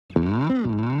Hi,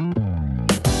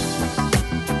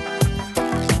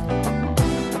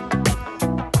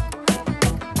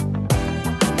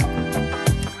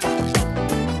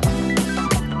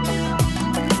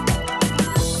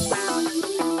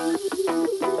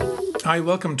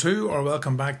 welcome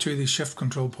back to the Shift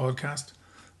Control podcast.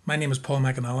 My name is Paul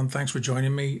McAnallen. Thanks for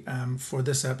joining me for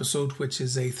this episode, which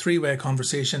is a three-way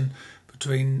conversation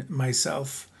between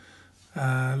myself,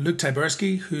 Luke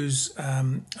Tyberski, who's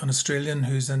an Australian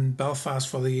who's in Belfast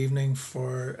for the evening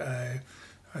for,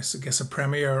 I guess, a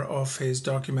premiere of his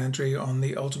documentary on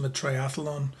the ultimate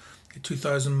triathlon, a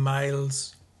 2,000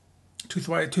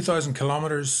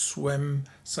 kilometres swim,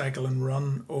 cycle and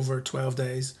run over 12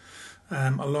 days.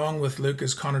 Along with Luke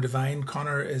is Connor Devine.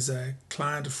 Connor is a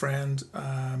client, a friend,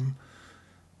 an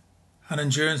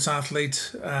endurance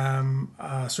athlete,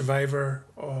 a survivor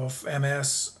of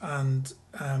MS, and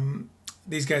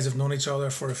these guys have known each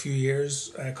other for a few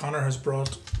years. Connor has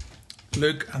brought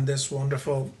Luke and this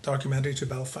wonderful documentary to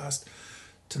Belfast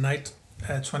tonight,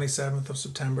 27th of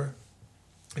September.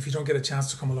 If you don't get a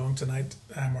chance to come along tonight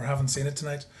or haven't seen it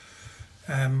tonight,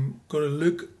 go to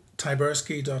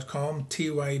luketyberski.com,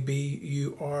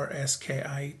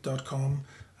 tyburski.com,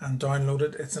 and download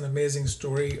it. It's an amazing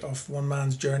story of one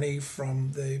man's journey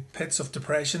from the pits of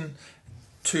depression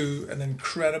to an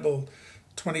incredible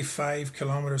 25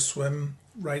 kilometre swim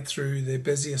right through the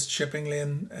busiest shipping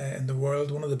lane in the world,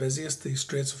 one of the busiest, the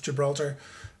Straits of Gibraltar,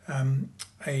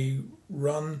 a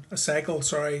cycle,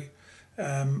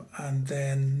 and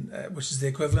then which is the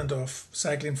equivalent of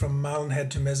cycling from Mallonhead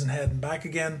to Mizenhead and back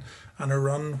again, and a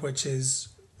run which is,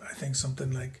 I think,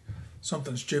 something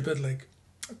stupid like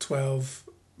 12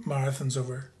 marathons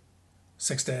over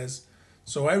 6 days.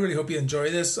 So I really hope you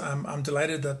enjoy this. I'm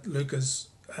delighted that Luke has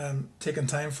taken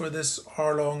time for this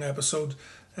hour-long episode.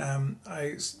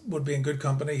 I would be in good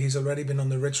company. He's already been on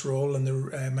the Rich Roll and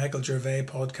the Michael Gervais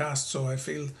podcast, so I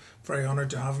feel very honoured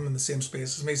to have him in the same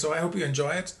space as me. So I hope you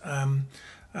enjoy it.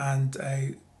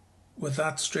 With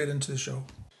that, straight into the show.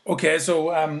 Okay,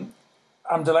 so I'm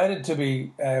delighted to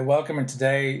be welcoming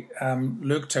today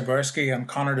Luke Tyberski and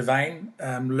Connor Devine.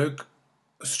 Luke,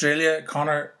 Australia,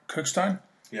 Connor, Cookstown.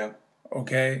 Yeah.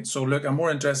 Okay, so look, I'm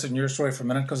more interested in your story for a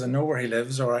minute because I know where he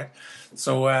lives, all right?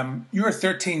 So you were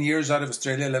 13 years out of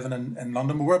Australia living in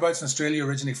London. Whereabouts in Australia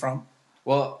originally from?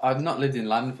 Well, I've not lived in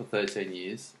London for 13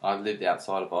 years. I've lived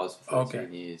outside of Oz for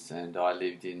 13 years, and I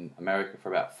lived in America for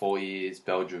about 4 years,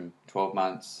 Belgium 12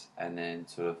 months, and then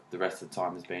sort of the rest of the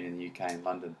time has been in the UK and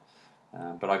London.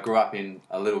 But I grew up in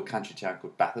a little country town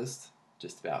called Bathurst,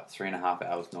 just about 3.5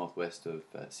 hours northwest of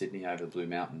Sydney over the Blue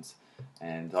Mountains.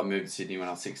 And I moved to Sydney when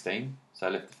I was 16, so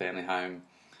I left the family home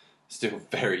still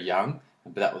very young,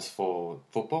 but that was for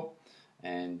football.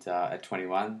 And at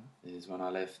 21 is when I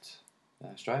left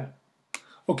Australia.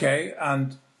 Okay,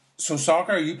 and so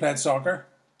soccer, you played soccer.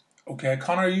 Okay,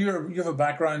 Connor, you have a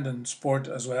background in sport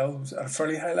as well, at a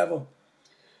fairly high level.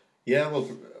 Yeah, well,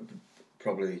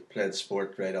 probably played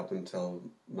sport right up until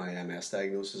my MS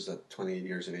diagnosis at 28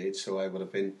 years of age, so I would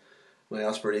have been... My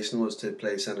aspiration was to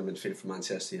play centre midfield for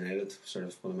Manchester United. Sort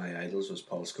of one of my idols was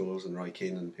Paul Scholes and Roy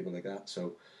Keane and people like that.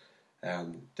 So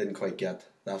didn't quite get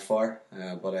that far,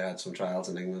 but I had some trials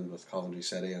in England with Coventry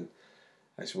City, and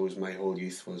I suppose my whole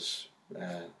youth was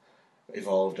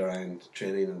evolved around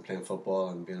training and playing football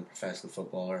and being a professional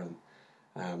footballer.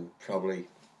 And probably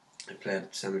I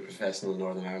played semi-professional in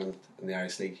Northern Ireland in the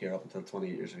Irish League here up until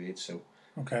 28 years of age. So,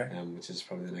 okay, which is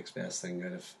probably the next best thing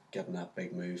out of getting that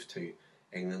big move to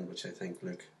England, which I think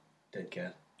Luke did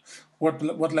get.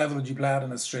 What level did you play at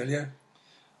in Australia?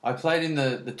 I played in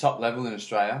the top level in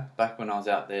Australia. Back when I was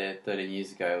out there 13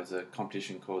 years ago, it was a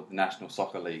competition called the National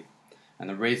Soccer League. And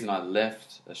the reason I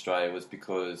left Australia was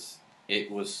because it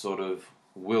was sort of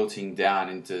wilting down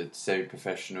into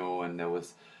semi-professional, and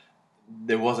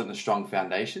there wasn't a strong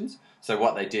foundations. So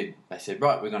what they did, they said,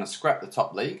 right, we're going to scrap the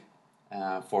top league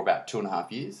for about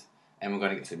 2.5 years. And we're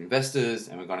going to get some investors,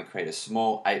 and we're going to create a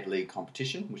small 8-league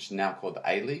competition, which is now called the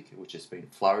A-League, which has been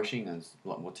flourishing, and there's a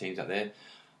lot more teams out there.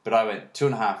 But I went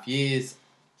 2.5 years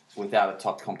without a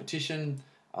top competition.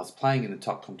 I was playing in the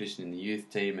top competition in the youth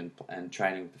team and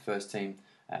training with the first team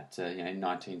at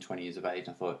 19, 20 years of age.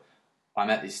 I thought,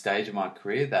 I'm at this stage of my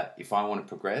career that if I want to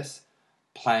progress,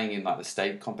 playing in like the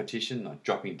state competition, like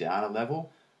dropping down a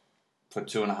level for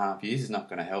 2.5 years is not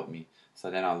going to help me. So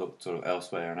then I looked sort of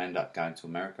elsewhere and ended up going to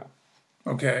America.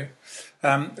 Okay,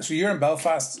 so you're in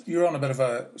Belfast. You're on a bit of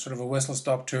a sort of a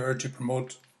whistle-stop tour to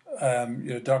promote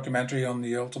your documentary on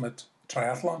the ultimate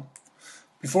triathlon.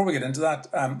 Before we get into that,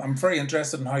 I'm very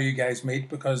interested in how you guys meet,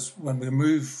 because when we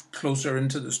move closer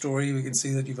into the story, we can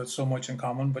see that you've got so much in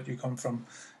common, but you come from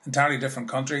entirely different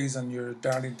countries and your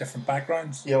entirely different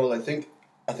backgrounds. Yeah, well, I think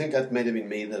that might have been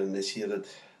me that initiated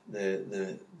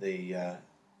the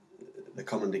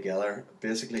coming together.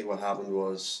 Basically, what happened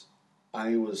was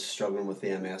I was struggling with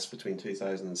the MS between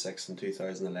 2006 and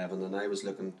 2011, and I was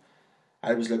looking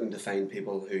to find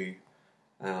people who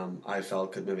I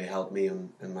felt could maybe help me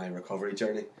in my recovery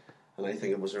journey. And I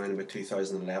think it was around about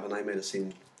 2011 I might have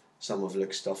seen some of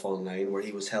Luke's stuff online where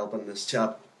he was helping this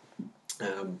chap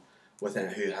with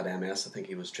who had MS. I think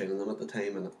he was training them at the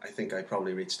time, and I think I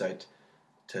probably reached out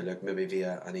to Luke maybe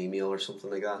via an email or something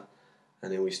like that.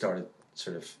 And then we started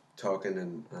sort of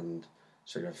talking and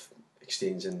sort of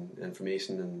exchanging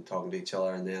information and talking to each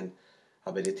other. And then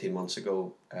about 18 months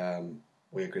ago,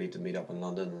 we agreed to meet up in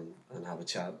London and have a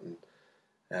chat.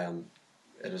 And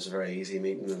it was a very easy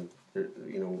meeting. And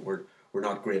we're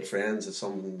not great friends. It's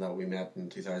something that we met in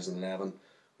 2011.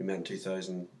 We met in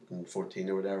 2014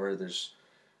 or whatever. It's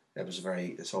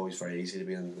always very easy to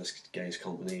be in this guy's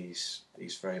company.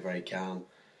 He's very, very calm.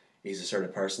 He's the sort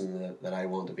of person that I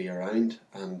want to be around.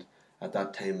 And at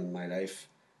that time in my life,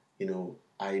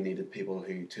 I needed people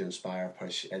to inspire,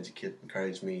 push, educate,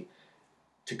 encourage me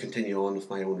to continue on with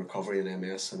my own recovery in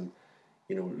MS. And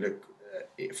look,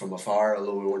 from afar,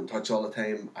 although we weren't in touch all the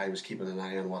time, I was keeping an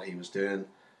eye on what he was doing,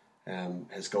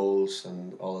 his goals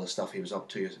and all the stuff he was up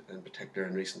to, in particular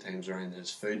in recent times around his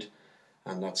food,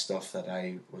 and that stuff that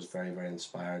I was very, very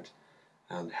inspired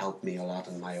and helped me a lot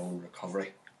in my own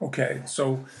recovery. Okay,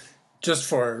 so just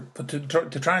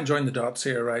to try and join the dots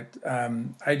here, right?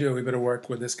 I do a wee bit of work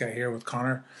with this guy here, with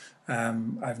Connor.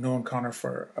 I've known Connor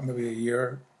for maybe a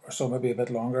year or so, maybe a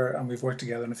bit longer, and we've worked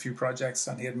together on a few projects.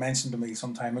 And he had mentioned to me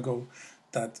some time ago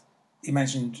that he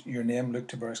mentioned your name, Luke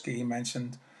Taberski. He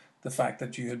mentioned the fact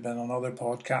that you had been on other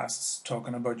podcasts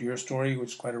talking about your story,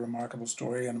 which is quite a remarkable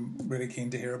story, and I'm really keen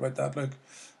to hear about that, Luke.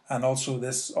 And also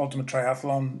this Ultimate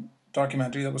Triathlon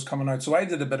documentary that was coming out. So I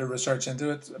did a bit of research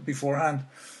into it beforehand,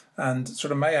 and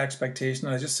sort of my expectation,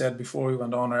 and I just said before we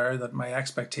went on air that my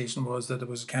expectation was that it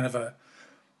was kind of a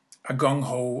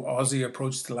gung-ho Aussie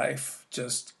approach to life.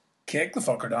 Just kick the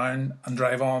fucker down and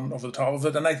drive on over the top of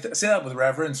it. And I say that with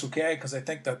reverence, okay, because I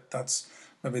think that's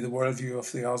maybe the worldview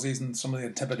of the Aussies and some of the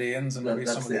Antipodeans and maybe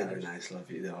some of the international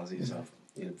view. The Aussies have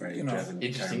very driven.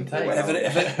 Interesting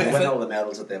take. They win all the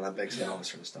medals at the Olympics and all this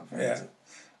sort of stuff. Right? Yeah.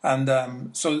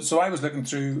 And so I was looking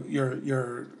through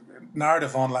your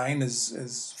narrative online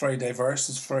is very diverse,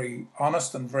 it's very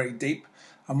honest and very deep.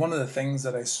 And one of the things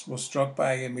that I was struck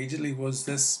by immediately was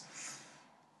the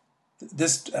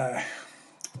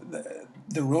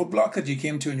roadblock that you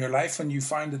came to in your life when you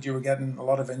found that you were getting a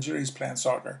lot of injuries playing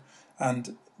soccer,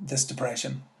 and this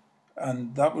depression.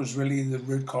 And that was really the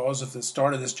root cause of the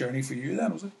start of this journey for you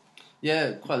then, was it?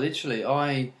 Yeah, quite literally.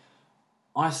 I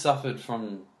suffered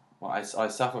from I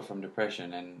suffer from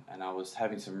depression, and I was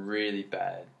having some really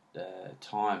bad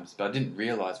times, but I didn't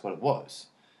realise what it was.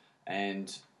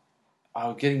 And I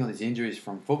was getting all these injuries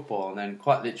from football, and then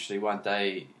quite literally one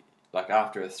day, like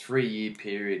after a 3-year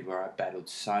period where I battled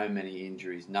so many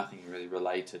injuries, nothing really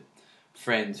related,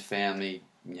 friends, family,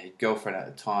 girlfriend at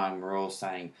the time were all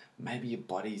saying, maybe your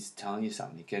body's telling you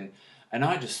something. And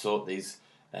I just thought these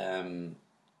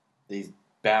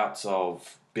bouts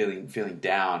of feeling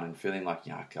down and feeling like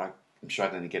I'm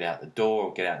struggling to get out the door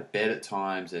or get out of bed at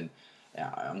times, and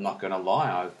I'm not going to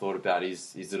lie, I thought about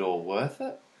is it all worth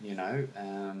it?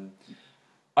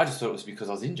 I just thought it was because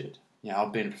I was injured.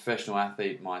 I've been a professional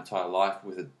athlete my entire life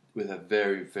with a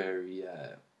very, very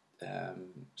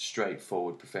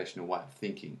straightforward professional way of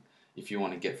thinking. If you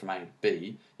want to get from A to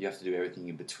B, you have to do everything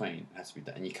in between. It has to be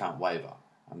done, and you can't waver.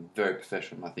 I'm very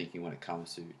professional in my thinking when it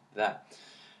comes to that.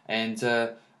 And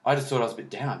I just thought I was a bit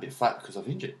down, a bit flat because I was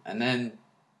injured. And then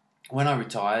when I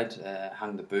retired,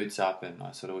 hung the boots up, and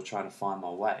I sort of was trying to find my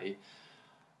way,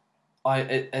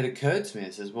 it occurred to me,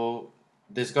 it says, well,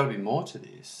 there's got to be more to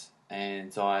this.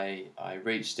 And I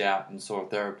reached out and saw a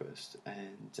therapist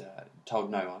and told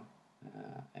no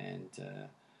one.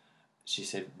 She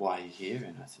said, why are you here?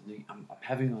 And I said, I'm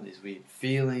having all these weird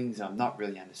feelings. I'm not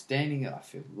really understanding it. I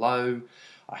feel low.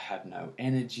 I have no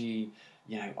energy.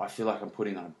 I feel like I'm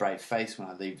putting on a brave face when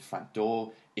I leave the front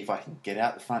door. If I can get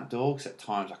out the front door, because at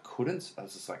times I couldn't. I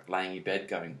was just like laying in bed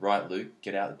going, right, Luke,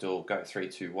 get out the door, go 3,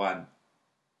 2, 1.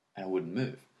 And I wouldn't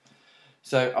move.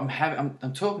 So I'm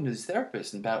talking to this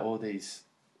therapist about all these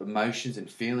emotions and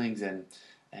feelings and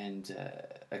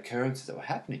occurrences that were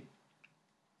happening.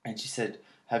 And she said,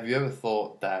 have you ever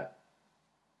thought that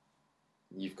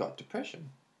you've got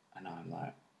depression? And I'm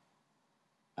like,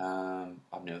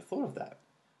 I've never thought of that.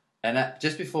 And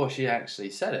just before she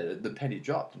actually said it, the penny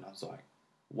dropped, and I was like,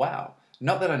 wow.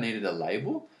 Not that I needed a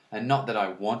label, And not that I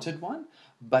wanted one,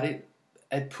 but it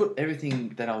put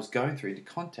everything that I was going through into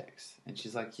context. And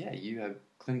she's like, yeah, you have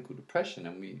clinical depression.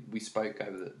 And we spoke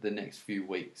over the next few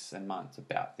weeks and months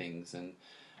about things. And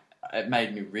it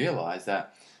made me realise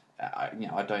that,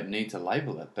 I don't need to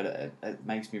label it, but it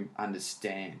makes me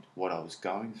understand what I was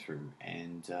going through.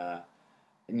 And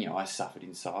I suffered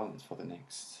in silence for the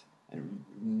next... And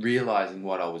realising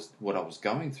what I was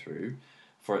going through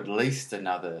for at least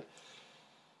another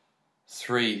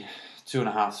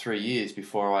 2.5, 3 years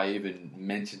before I even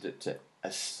mentioned it to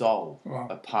a soul. Wow.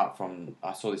 Apart from,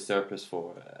 I saw this therapist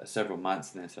for several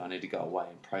months, and then said I need to go away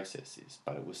and process this.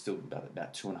 But it was still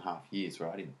about 2.5 years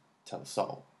where I didn't tell a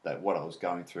soul that what I was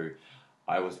going through.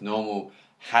 I was normal,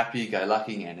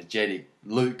 happy-go-lucky, energetic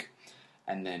Luke,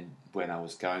 and then when I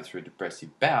was going through a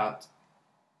depressive bout,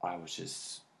 I was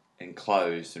just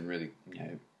enclosed and really,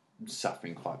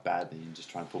 suffering quite badly and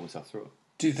just trying to pull myself through it.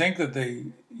 Do you think that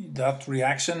that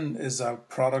reaction is a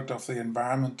product of the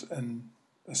environment in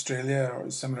Australia or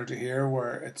similar to here,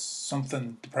 where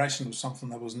depression was something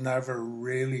that was never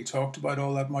really talked about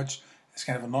all that much? It's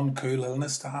kind of an uncool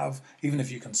illness to have, even if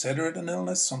you consider it an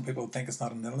illness. Some people think it's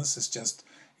not an illness, it's just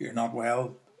you're not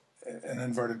well, in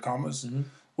inverted commas. Mm-hmm.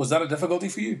 Was that a difficulty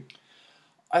for you?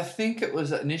 I think it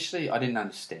was initially, I didn't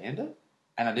understand it.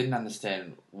 And I didn't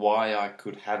understand why I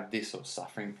could have this or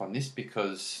suffering from this,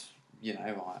 because,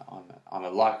 I'm a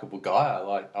likeable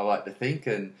guy. I like to think,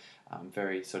 and I'm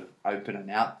very sort of open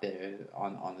and out there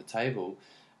on the table,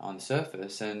 on the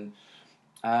surface. And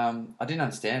I didn't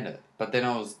understand it. But then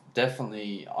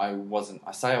I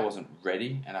wasn't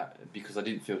ready, because I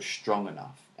didn't feel strong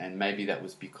enough. And maybe that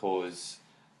was because,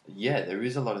 there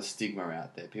is a lot of stigma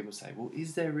out there. People say, well,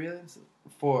 is there really?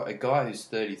 For a guy who's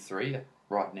 33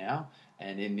 right now,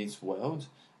 and in this world,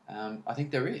 I think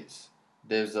there is.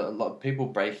 There's a lot of people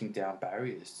breaking down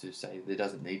barriers to say there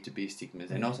doesn't need to be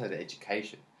stigmas, and also the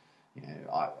education.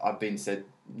 I've been said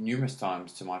numerous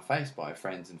times to my face by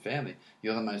friends and family,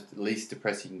 you're the most least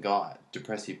depressive guy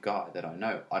that I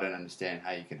know. I don't understand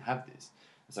how you can have this.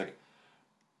 It's like,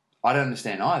 I don't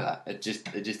understand either. It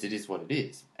is what it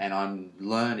is. And I'm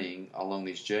learning along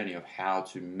this journey of how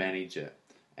to manage it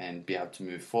and be able to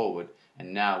move forward.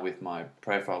 And now with my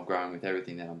profile growing, with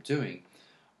everything that I'm doing,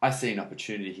 I see an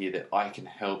opportunity here that I can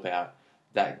help out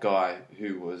that guy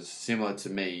who was similar to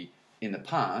me in the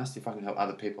past. If I can help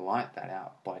other people like that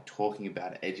out by talking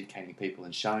about it, educating people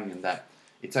and showing them that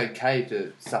it's okay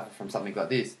to suffer from something like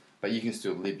this, but you can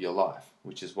still live your life,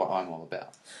 which is what I'm all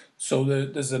about. So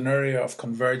there's an area of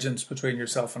convergence between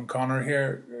yourself and Connor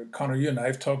here. Connor, you and I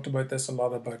have talked about this a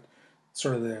lot, about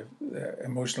sort of the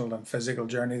emotional and physical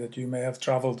journey that you may have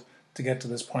travelled to get to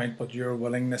this point, but your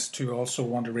willingness to also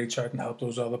want to reach out and help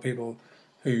those other people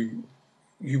who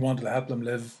you wanted to help them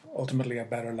live ultimately a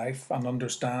better life and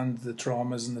understand the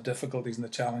traumas and the difficulties and the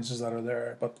challenges that are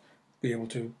there, but be able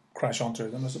to crash on through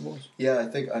them, I suppose. Yeah, I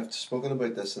think I've spoken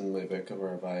about this in my book,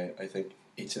 whereby I think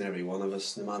each and every one of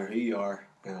us, no matter who you are,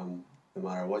 no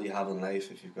matter what you have in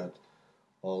life, if you've got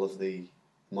all of the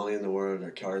money in the world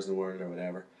or cars in the world or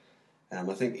whatever, I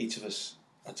think each of us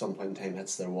at some point in time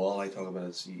hits their wall. I talk about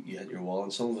it, you hit your wall,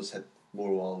 and some of us hit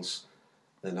more walls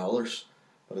than others,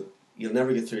 but you'll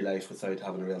never get through life without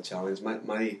having a real challenge.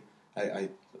 I've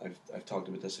talked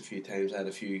about this a few times. I had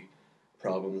a few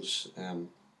problems,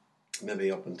 maybe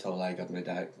up until I got my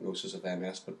diagnosis of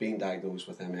MS, but being diagnosed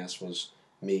with MS was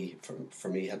for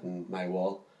me hitting my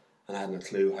wall, and I hadn't a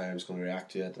clue how I was going to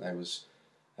react to it. It was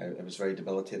very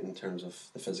debilitating in terms of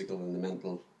the physical and the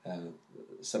mental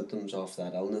symptoms of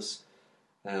that illness.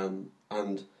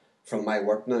 And from my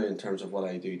work now, in terms of what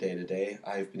I do day to day,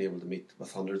 I've been able to meet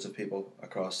with hundreds of people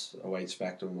across a wide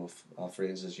spectrum of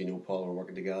ranges. As you know, Paul, we're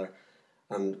working together,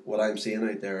 and what I'm seeing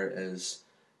out there is,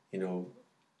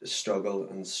 struggle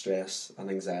and stress and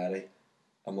anxiety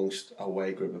amongst a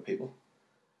wide group of people.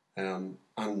 And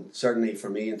certainly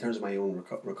for me, in terms of my own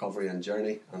recovery and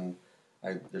journey, and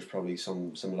there's probably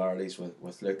some similarities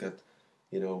with Luke, that,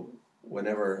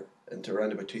 whenever,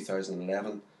 around about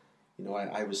 2011,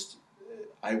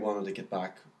 I wanted to get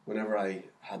back. Whenever I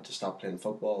had to stop playing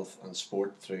football and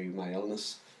sport through my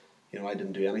illness, I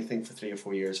didn't do anything for 3 or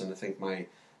 4 years, and I think my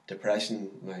depression,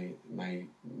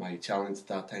 my challenge at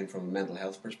that time from a mental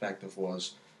health perspective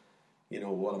was,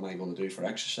 what am I going to do for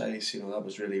exercise? That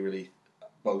was really, really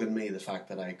bugging me, the fact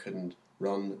that I couldn't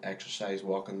run, exercise,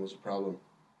 walking was a problem,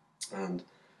 and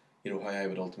how I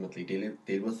would ultimately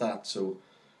deal with that. So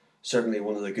certainly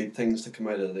one of the good things to come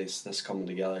out of this coming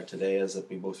together today is that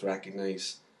we both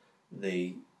recognise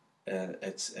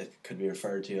it could be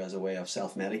referred to as a way of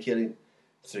self-medicating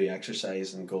through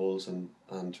exercise and goals and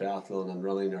triathlon and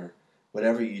running, or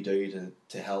whatever you do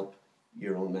to help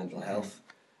your own mental health.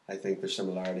 I think there's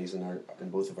similarities in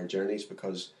both of our journeys,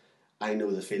 because I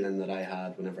know the feeling that I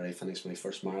had whenever I finished my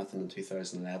first marathon in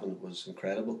 2011 was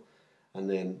incredible, and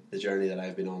then the journey that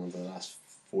I've been on over the last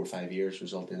 4 or 5 years,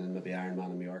 resulting in maybe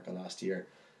Ironman in Mallorca last year,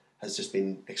 has just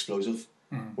been explosive.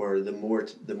 Where the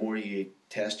more you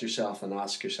test yourself and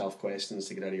ask yourself questions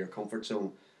to get out of your comfort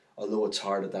zone, although it's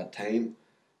hard at that time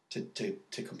to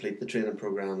complete the training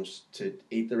programs, to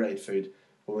eat the right food,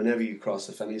 but whenever you cross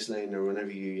the finish line, or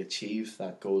whenever you achieve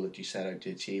that goal that you set out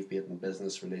to achieve, be it in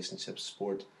business, relationships,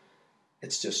 sport,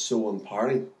 it's just so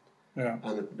empowering. Yeah.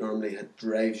 And it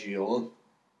drives you on.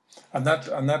 And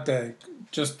that day,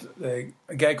 just a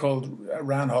guy called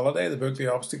Ryan Holiday, the book The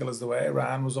Obstacle is the Way.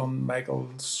 Ryan was on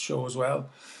Michael's show as well.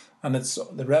 And it's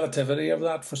the relativity of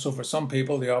that. For some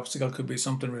people, the obstacle could be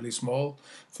something really small.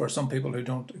 For some people who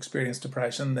don't experience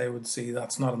depression, they would see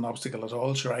that's not an obstacle at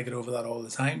all. Sure, I get over that all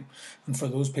the time. And for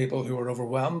those people who are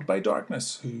overwhelmed by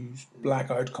darkness, who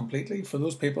black out completely, for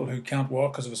those people who can't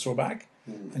walk because of a sore back,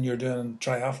 and you're doing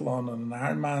triathlon and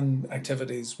Ironman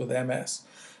activities with MS,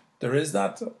 there is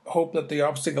that hope that the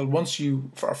obstacle, once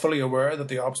you are fully aware that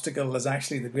the obstacle is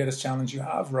actually the greatest challenge you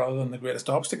have rather than the greatest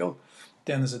obstacle,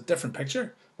 then there's a different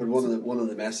picture. But one of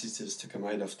the messages to come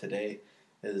out of today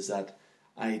is that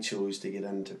I chose to get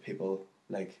into people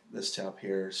like this chap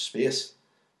here space,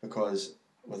 because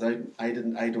I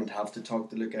don't have to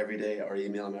talk to Luke every day or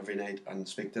email him every night and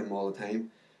speak to him all the time,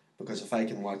 because if I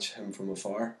can watch him from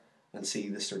afar and see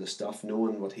this sort of stuff,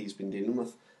 knowing what he's been dealing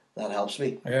with, that helps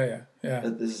me. Yeah.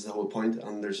 This is the whole point.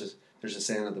 And there's a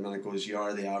saying at the minute goes, you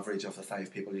are the average of the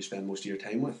 5 people you spend most of your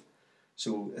time with.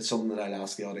 So it's something that I'll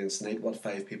ask the audience tonight: what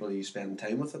 5 people are you spending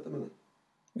time with at the minute?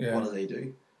 Yeah. What do they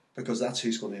do? Because that's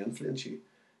who's going to influence you.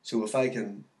 So if I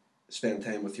can spend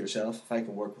time with yourself, if I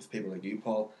can work with people like you,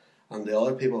 Paul, and the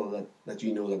other people that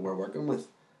you know that we're working with,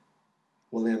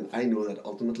 well then I know that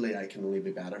ultimately I can only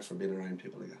be better for being around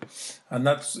people like that.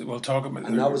 And we'll talk about.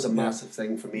 And that was a massive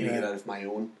thing for me to get out of my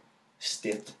own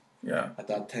state. Yeah. At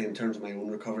that time, in terms of my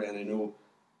own recovery, and I know,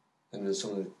 and there's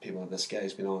some of the people, this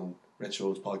guy's been on Rich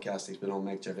Roll's podcast, he's been on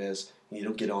Mike Gervais, and you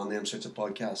don't get on them sorts of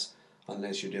podcasts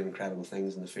unless you're doing incredible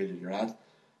things in the field that you're at.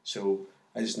 So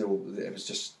I just know that it was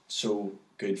just so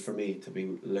good for me to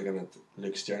be looking at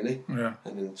Luke's journey, and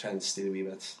then trying to steal wee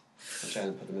bits and trying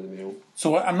to put them into my own.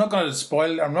 So I'm not going to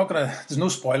spoil. There's no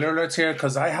spoiler alerts here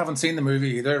because I haven't seen the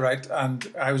movie either, right?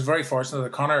 And I was very fortunate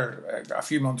that Connor, a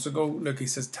few months ago, look, he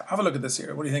says, "Have a look at this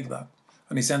here. What do you think of that?"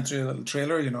 And he sent through a little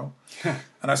trailer, And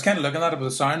I was kind of looking at it with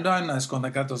the sound down, and I was going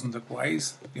like, that doesn't look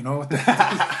wise,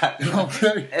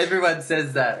 Everyone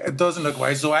says that. It doesn't look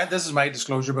wise. So this is my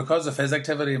disclosure, because of his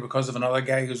activity and because of another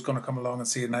guy who's going to come along and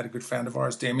see it, and I had a good friend of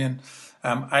ours, Damien.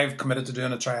 I've committed to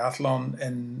doing a triathlon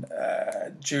in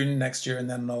June next year, and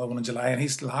then another one in July, and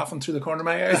he's laughing through the corner of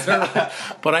my eyes.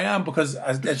 But I am, because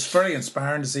it's very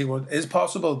inspiring to see what is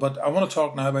possible. But I want to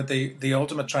talk now about the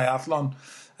ultimate triathlon.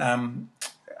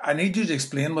 I need you to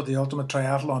explain what the ultimate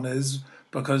triathlon is,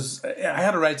 because I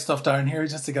had to write stuff down here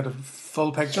just to get a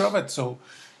full picture of it. So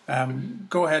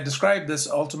go ahead, describe this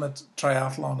ultimate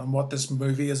triathlon and what this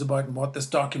movie is about and what this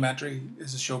documentary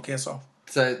is a showcase of.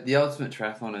 So the ultimate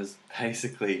triathlon is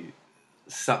basically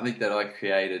something that I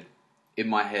created in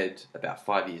my head about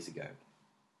 5 years ago.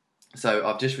 So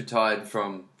I've just retired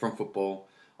from football.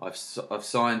 I've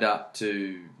signed up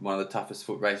to one of the toughest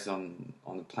foot races on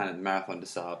the planet, the Marathon des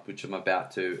Sables, which I'm about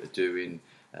to do in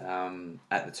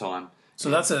at the time.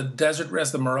 So that's a desert race,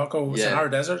 the Morocco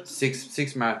Sahara Desert?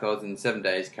 Six marathons in 7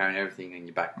 days, carrying everything in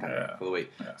your backpack for the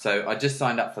week. Yeah. So I just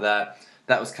signed up for that.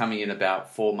 That was coming in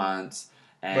about 4 months.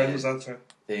 And when was that, sir?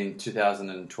 In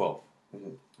 2012.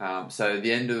 Mm-hmm. So at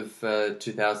the end of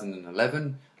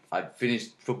 2011, I'd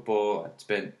finished football. I'd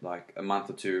spent like a month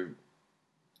or two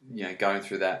going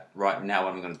through that, right now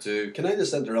what I'm going to do. Can I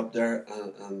just interrupt there?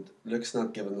 And Luke's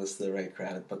not giving this the right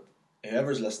credit, but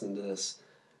whoever's listening to this,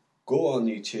 go on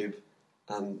YouTube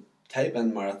and type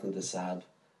in Marathon des Sables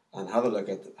and have a look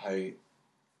at how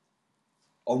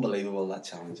unbelievable that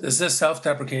challenge is. Is this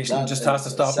self-deprecation? That just has to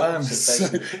stop now. It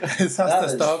has to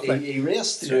stop. He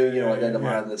raced through, the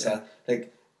Marathon des Sables.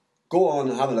 Like, go on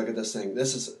and have a look at this thing.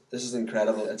 This is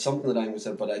incredible. It's something that I'm going to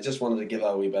say, but I just wanted to give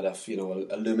a wee bit of,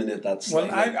 illuminate that.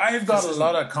 Well, I've got a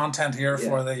lot of content here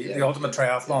for the ultimate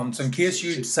triathlon. So in case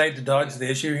you decide to dodge the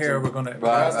issue here, we're going to...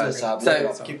 Right.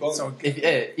 So keep going. So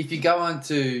if you go on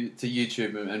to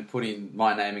YouTube and put in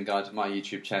my name and go to my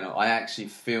YouTube channel, I actually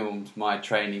filmed my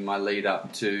training, my lead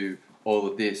up to all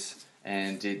of this.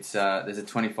 And it's there's a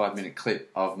 25-minute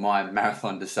clip of my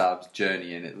Marathon des Sables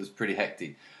journey, and it was pretty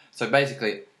hectic. So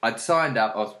basically, I'd signed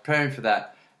up, I was preparing for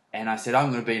that, and I said,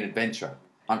 I'm going to be an adventurer.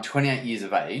 I'm 28 years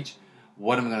of age.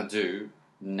 what am I going to do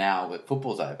now that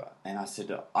football's over? And I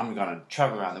said, I'm going to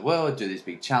travel around the world, do these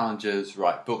big challenges,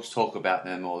 write books, talk about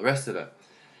them, all the rest of it.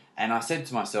 And I said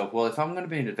to myself, well, if I'm going to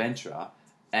be an adventurer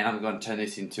and I'm going to turn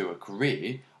this into a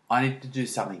career, I need to do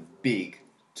something big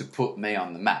to put me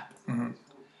on the map. And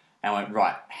I went,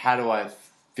 right, how do I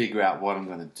figure out what I'm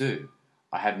going to do?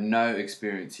 I have no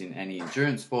experience in any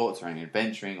endurance sports or any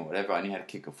adventuring or whatever. I knew how to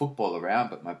kick a football around,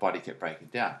 but my body kept breaking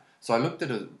down. So I looked at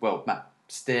a world map,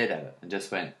 stared at it, and just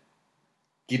went,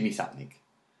 give me something.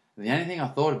 And the only thing I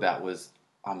thought about was,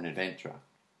 I'm an adventurer.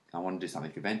 I want to do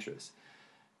something adventurous.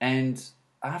 And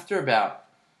after about,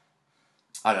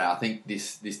 I don't know, I think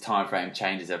this time frame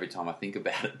changes every time I think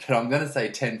about it, but I'm going to say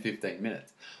 10, 15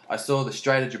 minutes. I saw the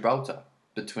Strait of Gibraltar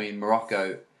between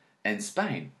Morocco and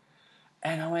Spain.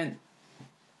 And I went,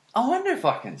 I wonder if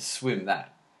I can swim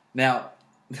that. Now,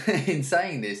 in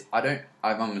saying this,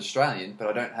 I'm Australian, but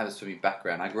I don't have a swimming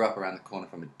background. I grew up around the corner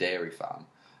from a dairy farm,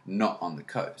 not on the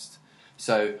coast.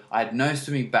 So I had no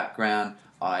swimming background.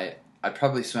 I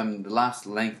probably swam, the last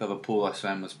length of a pool I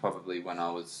swam was probably when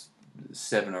I was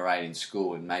 7 or 8 in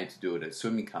school and made to do it at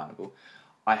swimming carnival.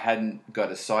 I hadn't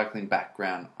got a cycling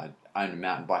background. I owned a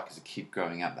mountain bike as a kid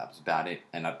growing up. That was about it.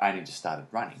 And I'd only just started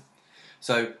running.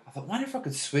 So I thought, wonder if I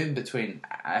could swim between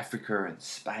Africa and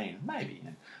Spain. Maybe.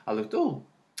 And I looked,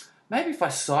 maybe if I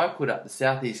cycled up the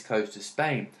southeast coast of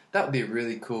Spain, that would be a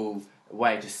really cool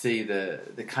way to see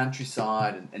the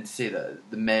countryside and see the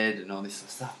Med and all this sort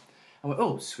of stuff. I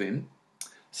went, swim,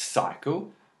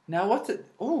 cycle. Now what's it?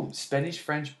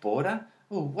 Spanish-French border.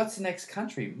 What's the next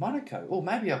country? Monaco.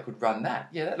 Maybe I could run that.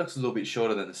 Yeah, that looks a little bit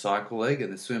shorter than the cycle leg,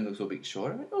 and the swim looks a little bit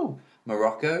shorter. I went,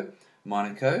 Morocco,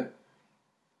 Monaco.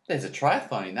 There's a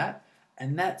triathlon in that.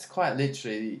 And that's quite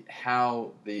literally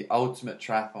how the Ultimate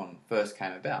Triathlon first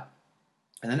came about.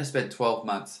 And then I spent 12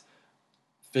 months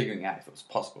figuring out if it was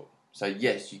possible. So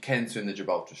yes, you can swim the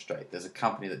Gibraltar Strait. There's a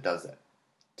company that does that.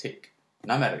 Tick.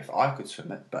 No matter if I could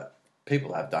swim it, but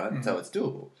people have done it, so it's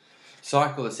doable.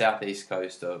 Cycle the southeast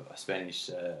coast of a Spanish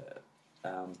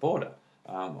border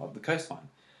of the coastline.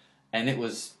 And it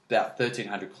was about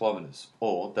 1,300 kilometres,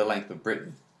 or the length of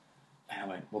Britain. And I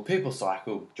went, well, people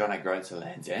cycle John O'Groats to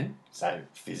Land's End, so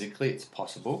physically it's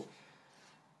possible.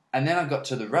 And then I got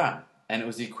to the run, and it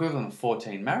was the equivalent of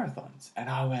 14 marathons. And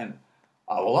I went,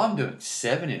 I'm doing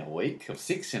 7 in a week, or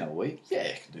 6 in a week.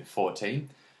 Yeah, I can do 14.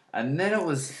 And then it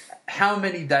was, how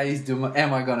many days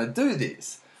am I going to do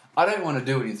this? I don't want to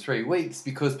do it in 3 weeks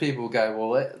because people will go,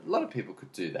 well, a lot of people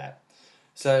could do that.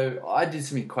 So I did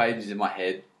some equations in my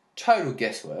head, total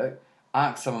guesswork.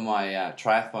 Asked some of my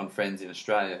triathlon friends in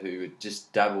Australia who had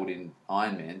just dabbled in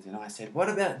Ironmans, and I said, what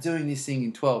about doing this thing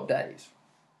in 12 days?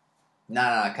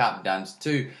 No, it can't be done. It's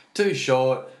too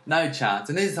short, no chance.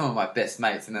 And these are some of my best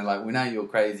mates, and they're like, we know you're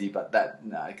crazy, but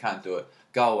I can't do it.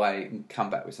 Go away and come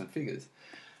back with some figures.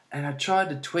 And I tried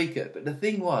to tweak it, but the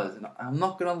thing was, and I'm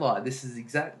not going to lie, this is the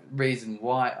exact reason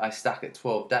why I stuck at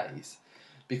 12 days.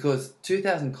 Because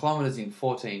 2,000 kilometres in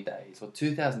 14 days, or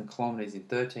 2,000 kilometres in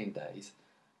 13 days,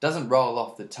 doesn't roll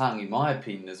off the tongue, in my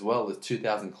opinion, as well as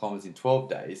 2,000 kilometres in 12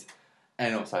 days,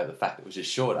 and also the fact it was just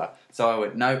shorter. So I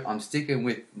went, no, I'm sticking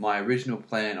with my original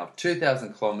plan of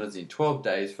 2,000 kilometres in 12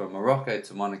 days from Morocco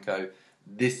to Monaco.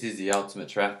 This is the Ultimate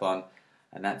Triathlon,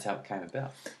 and that's how it came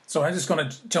about. So I'm just going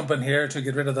to jump in here to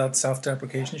get rid of that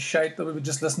self-deprecation shite that we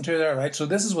just listened to there, right? So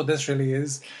this is what this really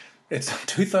is. It's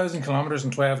 2,000 kilometres in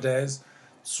 12 days.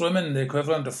 Swimming the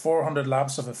equivalent of 400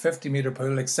 laps of a 50-metre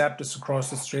pool, except it's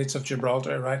across the Straits of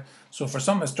Gibraltar, right? So for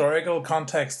some historical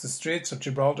context, the Straits of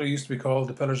Gibraltar used to be called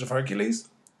the Pillars of Hercules,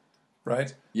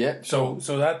 right? Yeah. So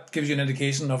that gives you an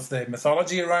indication of the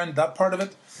mythology around that part of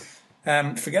it.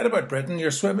 Forget about Britain.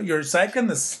 You're cycling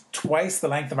this twice the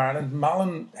length of Ireland,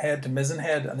 Malin Head to Mizzen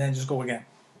Head, and then just go again.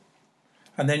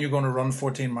 And then you're going to run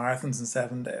 14 marathons in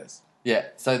 7 days. Yeah.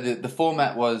 So the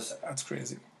format was... That's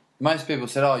crazy. Most people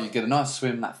said, you get a nice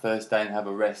swim that first day and have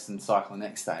a rest and cycle the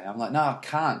next day. And I'm like, no, I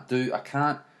can't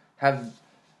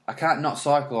not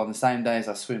cycle on the same day as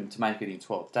I swim to make it in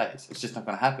 12 days. It's just not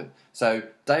going to happen. So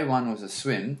day 1 was a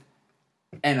swim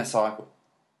and a cycle.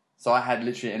 So I had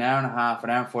literally an hour and a half, an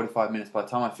hour and 45 minutes by the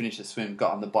time I finished the swim,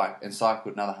 got on the bike and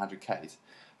cycled another 100 Ks.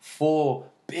 4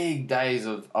 big days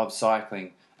of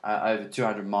cycling, over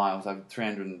 200 miles, over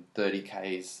 330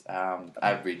 Ks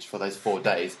average for those 4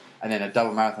 days, and then a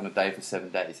double marathon a day for 7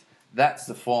 days. That's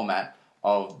the format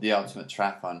of the Ultimate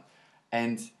Triathlon.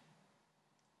 And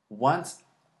once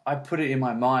I put it in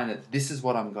my mind that this is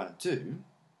what I'm going to do,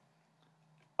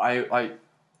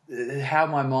 how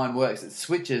my mind works, it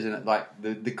switches and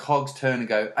the cogs turn and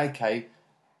go, okay,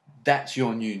 that's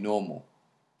your new normal.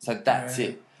 So that's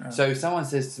it. Yeah. So if someone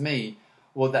says to me,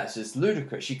 well, that's just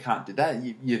ludicrous. You can't do that.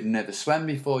 You've never swam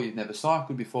before. You've never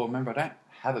cycled before. Remember, I don't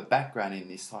have a background in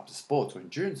these types of sports or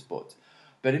endurance sports.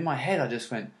 But in my head, I just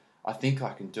went, I think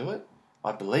I can do it.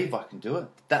 I believe I can do it.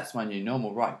 That's my new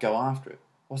normal. Right, go after it.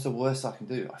 What's the worst I can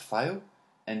do? I fail?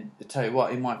 And to tell you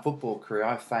what, in my football career,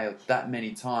 I failed that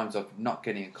many times of not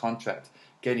getting a contract,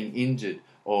 getting injured,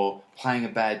 or playing a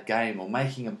bad game, or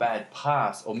making a bad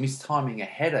pass, or mistiming a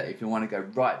header, if you want to go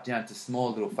right down to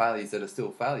small little failures that are still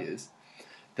failures,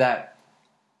 that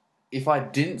if I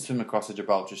didn't swim across the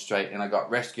Gibraltar Strait and I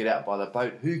got rescued out by the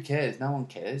boat, who cares? No one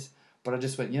cares. But I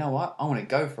just went, you know what? I want to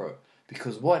go for it.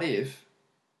 Because what if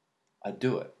I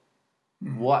do it?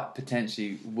 What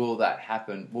potentially will that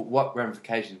happen? What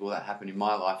ramifications will that happen in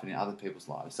my life and in other people's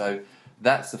lives? So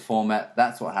that's the format.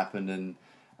 That's what happened. And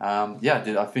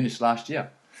I finished last year.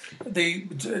 The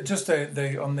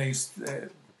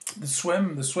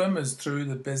swim is through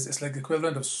the busy. It's like the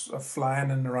equivalent of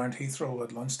flying in around Heathrow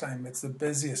at lunchtime. It's the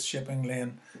busiest shipping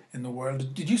lane in the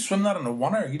world. Did you swim that in a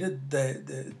oneer? You did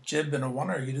the jib in a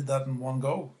oneer. You did that in one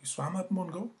go. You swam that in one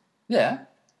go. Yeah.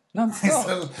 No,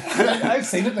 I've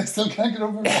seen it and I still can't get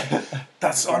over it.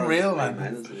 That's unreal,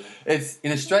 man. It's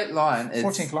in a straight line. It's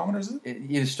 14 kilometres, is it?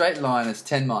 In a straight line, it's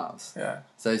 10 miles. Yeah.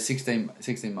 So 16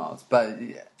 miles. But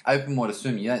open water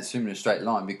swimming, you don't swim in a straight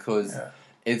line because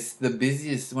it's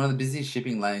one of the busiest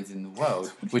shipping lanes in the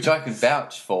world, which I can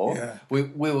vouch for. Yeah. We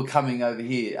were coming over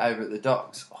here, over at the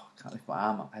docks. Oh, I can't lift my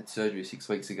arm up. I had surgery 6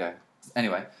 weeks ago.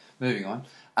 Anyway, moving on.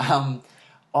 And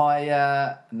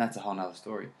that's a whole nother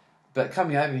story. But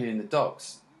coming over here in the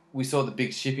docks, we saw the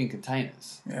big shipping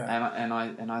containers, and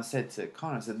I said to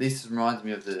Connor, I said, this reminds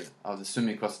me of the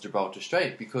swimming across the Gibraltar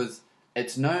Strait because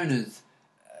it's known as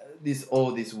this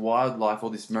wildlife, all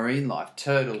this marine life,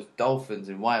 turtles, dolphins,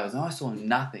 and whales, and I saw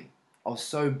nothing. I was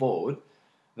so bored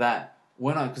that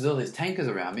because all these tankers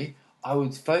around me, I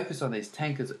would focus on these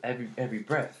tankers every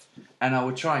breath, and I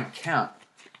would try and count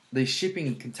these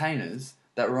shipping containers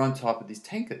that were on top of these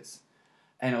tankers.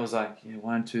 And it was like,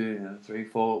 1, 2, 3,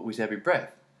 4 with every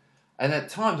breath. And at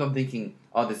times I'm thinking,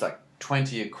 there's like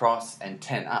 20 across and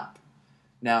 10 up.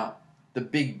 Now, the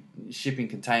big shipping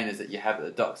containers that you have at the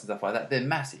docks and stuff like that, they're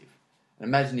massive. And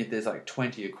imagine if there's like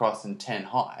 20 across and 10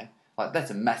 high. Like,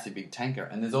 that's a massive big tanker.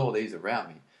 And there's all these around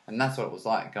me. And that's what it was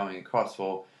like going across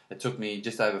for, it took me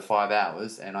just over 5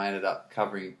 hours and I ended up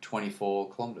covering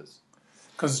 24 kilometres.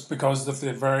 Because of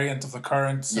the variant of the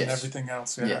currents and everything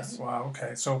else. Yeah. Yes. Wow.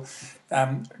 Okay. So,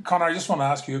 Connor, I just want to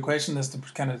ask you a question. This to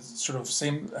kind of sort of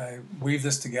weave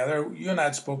this together. You and I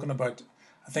had spoken about,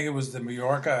 I think it was the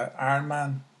Mallorca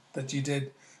Ironman that you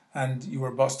did, and you were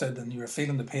busted and you were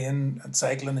feeling the pain and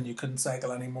cycling and you couldn't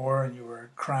cycle anymore and you were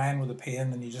crying with the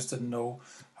pain and you just didn't know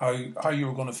how you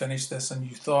were going to finish this, and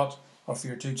you thought of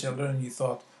your 2 children and you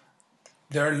thought,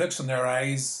 their looks in their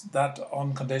eyes, that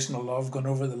unconditional love going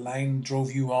over the line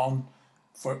drove you on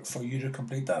for you to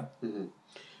complete that. Mm-hmm.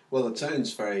 Well, it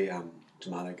sounds very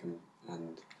dramatic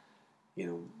and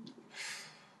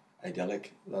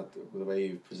idyllic, that the way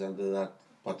you presented that.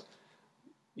 But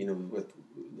with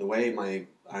the way my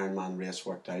Ironman race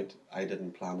worked out, I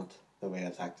didn't plan it the way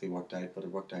it actually worked out, but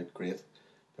it worked out great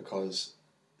because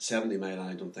 70 mile, and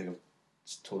I don't think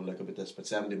I've told Luke about this, but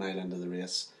 70 mile into the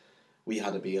race, we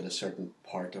had to be at a certain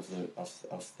part of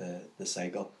the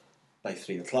cycle by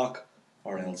 3 o'clock,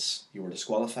 or else you were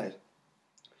disqualified.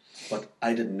 But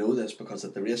I didn't know this because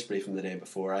at the race briefing the day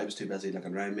before, I was too busy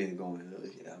looking around me and going,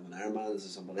 I'm an Ironman, this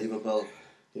is unbelievable,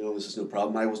 this is no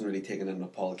problem. I wasn't really taking in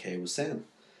what Paul Kay was saying.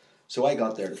 So I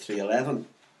got there at 3:11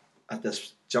 at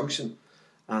this junction,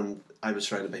 and I was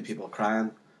surrounded by people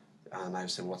crying, and I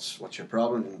was saying, what's your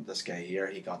problem? And this guy here,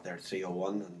 he got there at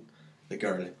 3:01, and the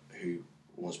girl who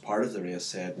was part of the race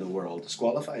said, no, we're all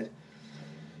disqualified.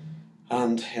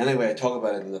 And anyway, I talk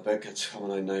about it in the book, it's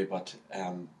coming out now, but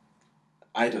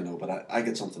I don't know, but I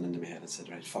get something into my head and said,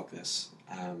 right, fuck this,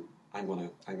 I'm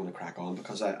gonna crack on,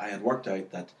 because I had worked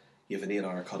out that you have an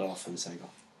 8-hour cut-off in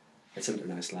cycle. It's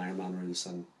international Ironman rules,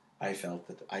 and I felt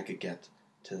that I could get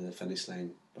to the finish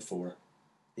line before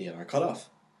the 8-hour cut-off,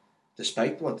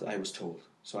 despite what I was told.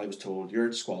 So I was told, you're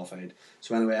disqualified.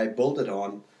 So anyway, I bolted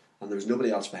on, and there was nobody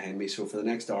else behind me, so for the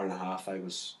next hour and a half I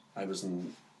was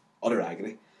in utter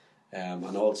agony,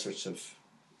 and all sorts of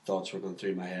thoughts were going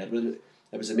through my head. But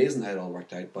it was amazing how it all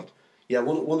worked out. But yeah,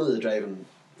 one of the driving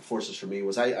forces for me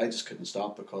was I just couldn't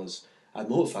stop, because I had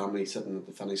my whole family sitting at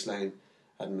the finish line,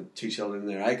 I had my 2 children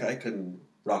there. I couldn't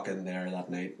rock in there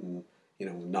that night and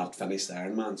not finish the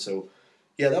Ironman. So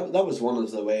yeah, that was one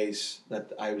of the ways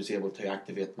that I was able to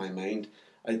activate my mind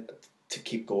to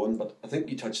keep going. But I think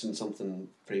you touched on something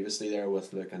previously there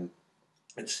with Luke, and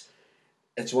it's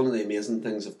it's one of the amazing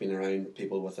things of being around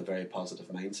people with a very positive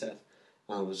mindset.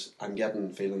 I'm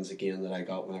getting feelings again that I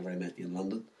got whenever I met you in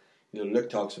London. You know, Luke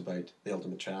talks about the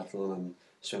ultimate triathlon and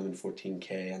swimming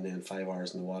 14k and then 5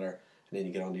 hours in the water, and then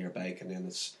you get onto your bike,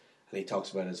 and he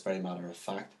talks about it as very matter of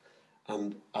fact.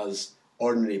 And as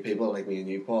ordinary people like me and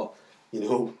you, Paul, you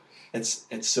know, it's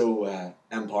so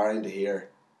empowering to hear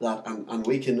that, and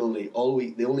we can the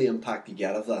only impact you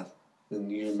get of that, and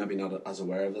you're maybe not as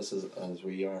aware of this as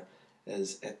we are,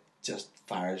 is it just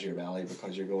fires your belly,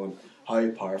 because you're going, how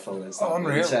powerful is that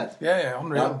mindset? Yeah,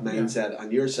 unreal. That mindset,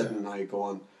 and you're sitting now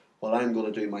going, well, I'm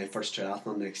going to do my first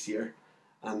triathlon next year,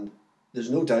 and there's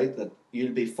no doubt that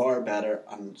you'll be far better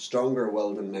and stronger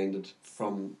willed and minded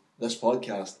from this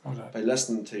podcast by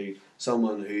listening to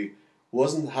someone who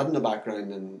hadn't a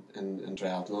background in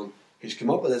triathlon, who's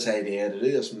come up with this idea to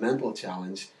do this mental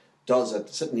challenge, does it,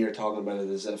 sitting here talking about it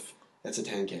as if it's a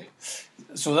 10k.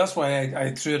 So that's why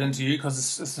I threw it into you,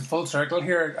 because it's the full circle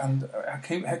here, and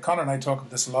Connor and I talk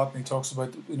about this a lot, and he talks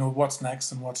about, you know, what's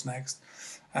next,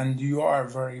 and you are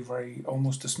very, very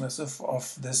almost dismissive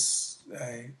of this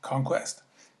conquest.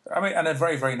 I mean, in a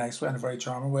very, very nice way, in a very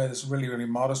charming way. This really, really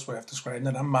modest way of describing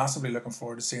it. I'm massively looking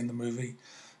forward to seeing the movie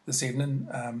this evening,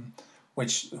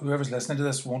 which whoever's listening to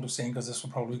this won't have seen, because this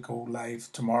will probably go live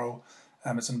tomorrow.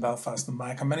 It's in Belfast and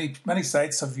Mac. How many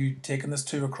sites have you taken this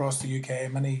to across the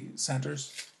UK? Many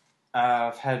centres?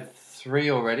 I've had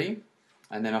 3 already,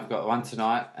 and then I've got 1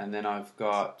 tonight, and then I've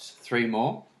got 3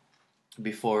 more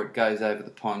before it goes over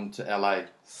the pond to LA,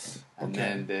 and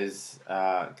then there's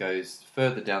goes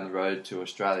further down the road to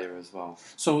Australia as well.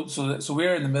 So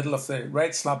we're in the middle of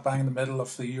right slap bang in the middle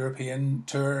of the European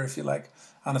tour, if you like,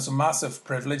 and it's a massive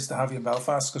privilege to have you in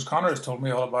Belfast, because Connor has told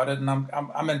me all about it, and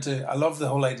I love the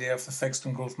whole idea of the fixed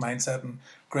and growth mindset and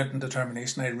grit and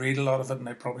determination. I read a lot of it, and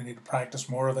I probably need to practice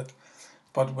more of it.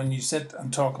 But when you sit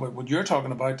and talk about what you're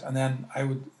talking about, and then I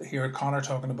would hear Connor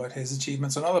talking about his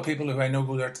achievements, and other people who I know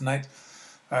go there tonight.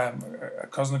 A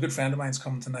good friend of mine's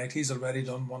coming tonight. He's already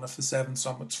done one of the 7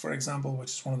 summits, for example, which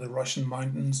is one of the Russian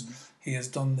mountains. Mm-hmm. He has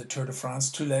done the Tour de France,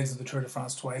 2 legs of the Tour de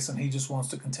France twice, and he just wants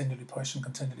to continually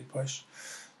push.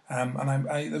 And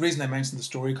the reason I mentioned the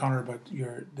story, Connor, about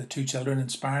the 2 children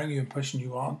inspiring you and pushing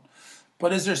you on.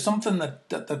 But is there something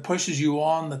that pushes you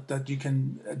on that you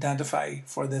can identify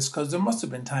for this? Because there must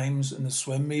have been times in the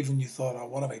swim even you thought, oh,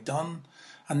 what have I done?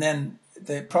 And then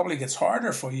it probably gets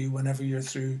harder for you whenever you're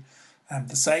through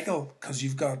the cycle, because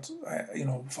you've got,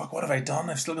 what have I done?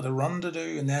 I've still got a run to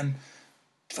do, and then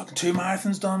fucking 2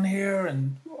 marathons done here.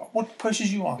 And what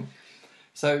pushes you on?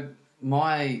 So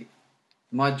my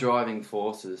driving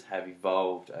forces have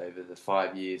evolved over the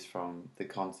 5 years from the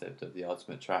concept of the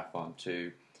ultimate triathlon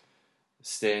to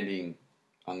standing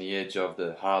on the edge of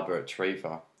the harbour at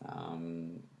Tarifa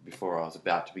before I was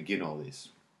about to begin all this.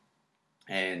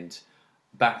 And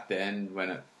back then,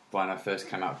 when I first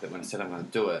came up with it, when I said I'm going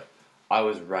to do it, I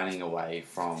was running away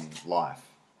from life.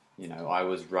 You know, I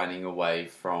was running away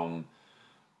from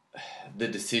the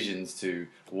decisions to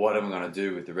what am I going to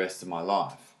do with the rest of my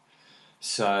life.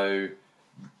 So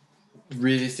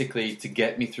realistically, to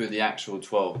get me through the actual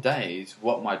 12 days,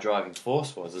 what my driving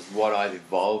force was is what I've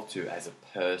evolved to as a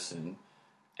person,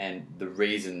 and the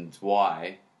reasons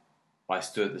why I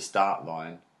stood at the start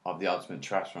line of the Ultimate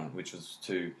Triathlon, which was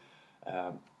to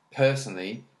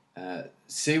personally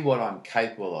see what I'm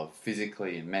capable of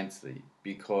physically and mentally,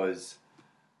 because,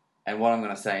 and what I'm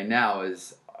going to say now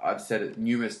is, I've said it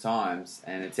numerous times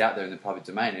and it's out there in the public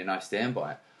domain and I stand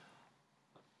by it.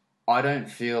 I don't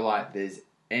feel like there's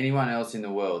anyone else in the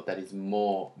world that is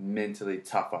more mentally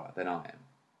tougher than I am.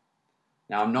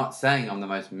 Now, I'm not saying I'm the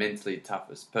most mentally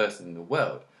toughest person in the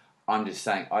world. I'm just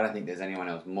saying I don't think there's anyone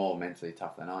else more mentally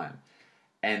tough than I am.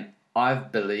 And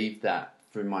I've believed that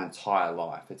through my entire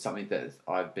life. It's something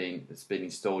that's been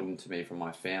installed into me from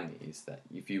my family, is that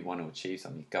if you want to achieve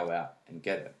something, go out and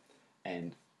get it.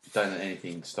 And don't let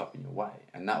anything stop in your way.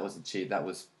 And that was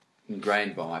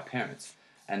ingrained by my parents.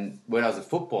 And when I was a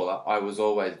footballer, I was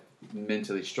always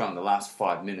mentally strong. The last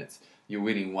 5 minutes, you're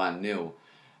winning 1-0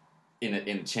 in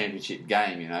a championship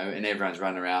game, you know, and everyone's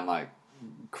running around like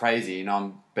crazy, and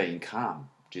I'm being calm.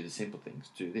 Do the simple things,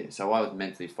 do this. So I was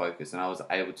mentally focused, and I was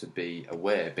able to be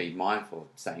aware, be mindful,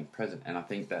 staying present. And I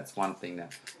think that's one thing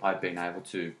that I've been able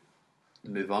to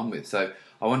move on with. So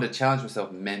I wanted to challenge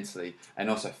myself mentally and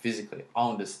also physically.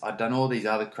 I'd done all these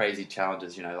other crazy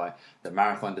challenges, you know, like the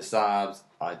Marathon des Sables.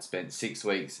 I'd spent 6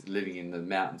 weeks living in the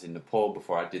mountains in Nepal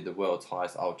before I did the world's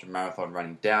highest ultra marathon,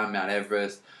 running down Mount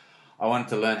Everest. I wanted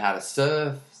to learn how to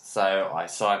surf, so I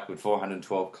cycled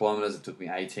 412 kilometres. It took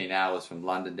me 18 hours from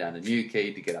London down to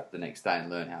Newquay to get up the next day and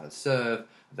learn how to surf.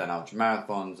 I've done ultra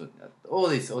marathons, all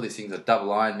these things. A double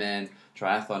Ironman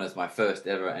triathlon is my first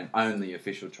ever and only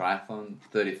official triathlon.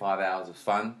 35 hours of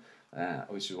fun,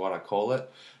 which is what I call it.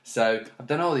 So I've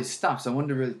done all this stuff. So I wanted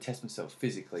to really test myself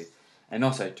physically, and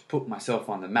also to put myself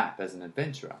on the map as an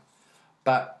adventurer.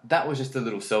 But that was just a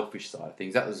little selfish side of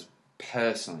things. That was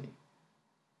personally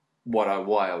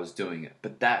why I was doing it.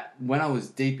 But that when I was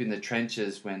deep in the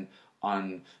trenches,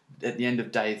 at the end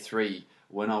of day 3,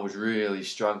 when I was really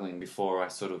struggling before I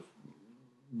sort of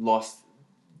lost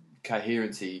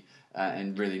coherency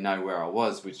and really know where I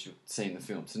was, which you'll see in the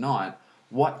film tonight,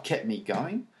 what kept me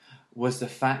going was the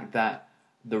fact that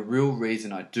the real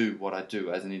reason I do what I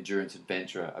do as an endurance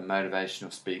adventurer, a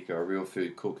motivational speaker, a real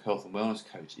food cook, health and wellness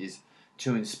coach is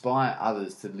to inspire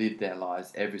others to live their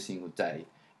lives every single day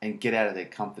and get out of their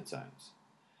comfort zones.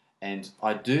 And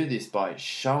I do this by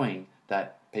showing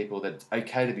that people that it's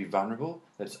okay to be vulnerable,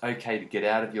 that it's okay to get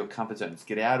out of your comfort zones,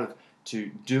 get out of to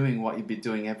doing what you've been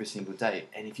doing every single day.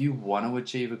 And if you want to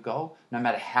achieve a goal, no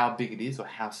matter how big it is or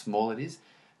how small it is,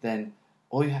 then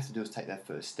all you have to do is take that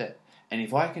first step. And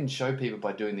if I can show people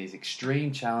by doing these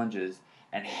extreme challenges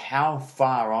and how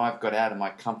far I've got out of my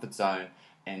comfort zone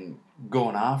and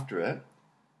gone after it,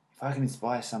 if I can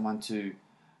inspire someone to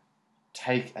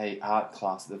take a art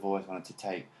class that they've always wanted to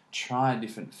take, try a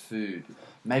different food,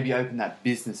 maybe open that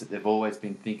business that they've always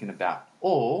been thinking about,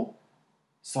 or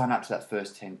sign up to that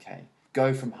first 10K,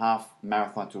 go from half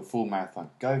marathon to a full marathon,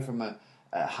 go from a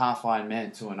half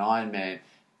Ironman to an Ironman,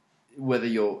 whether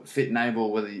you're fit and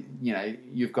able, whether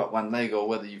you've got one leg or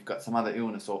whether you've got some other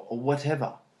illness or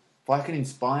whatever. If I can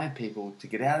inspire people to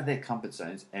get out of their comfort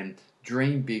zones and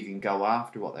dream big and go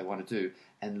after what they want to do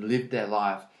and live their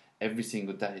life every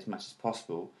single day as much as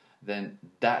possible, then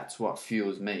that's what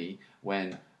fuels me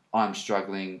when I'm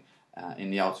struggling in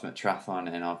the ultimate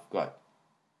triathlon and I've got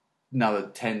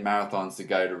another 10 marathons to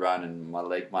go to run and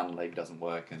one leg doesn't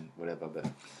work and whatever. But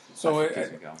so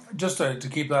just to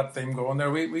keep that theme going there,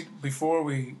 we before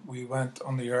we went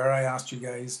on the air, I asked you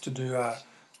guys to do a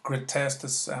grit test.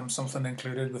 It's something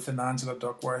included within Angela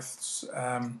Duckworth's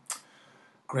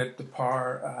Grit the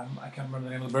Power. I can't remember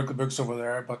the name of the book. The book's over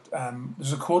there, but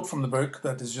there's a quote from the book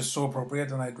that is just so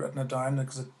appropriate, and I'd written it down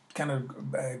because it kind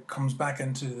of comes back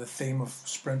into the theme of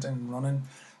sprinting and running.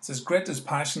 It says, grit is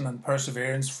passion and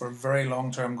perseverance for very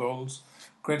long-term goals.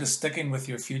 Grit is sticking with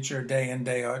your future day in,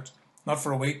 day out. Not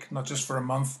for a week, not just for a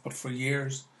month, but for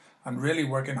years. And really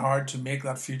working hard to make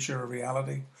that future a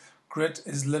reality. Grit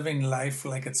is living life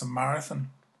like it's a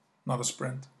marathon, not a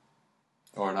sprint.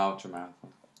 Or an ultra marathon.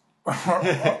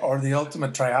 or the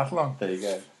ultimate triathlon. There you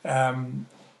go.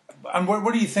 And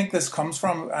where do you think this comes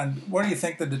from? And where do you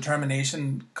think the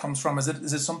determination comes from? Is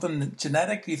it something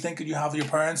genetic? Do you think that you have your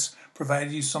parents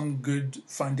provided you some good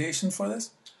foundation for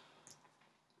this?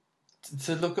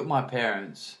 To look at my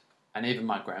parents and even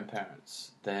my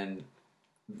grandparents, then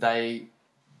they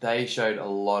showed a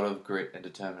lot of grit and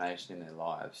determination in their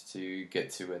lives to get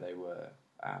to where they were.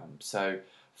 So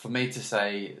for me to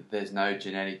say there's no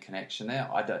genetic connection there,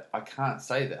 I can't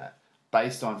say that.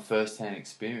 Based on first-hand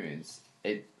experience,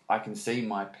 I can see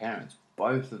my parents,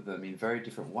 both of them in very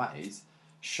different ways,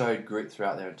 showed grit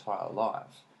throughout their entire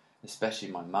life, especially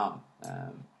my mum,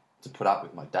 to put up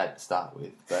with my dad to start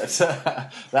with. But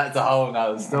that's a whole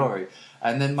other story.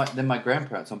 And then my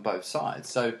grandparents on both sides.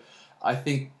 So I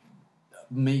think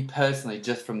me personally,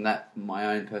 just from that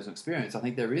my own personal experience, I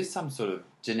think there is some sort of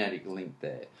genetic link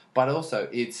there. But also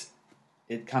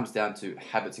it comes down to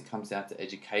habits, it comes down to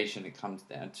education, it comes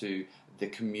down to the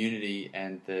community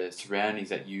and the surroundings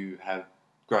that you have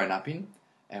grown up in,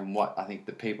 and what I think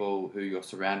the people who you're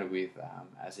surrounded with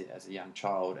as a young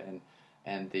child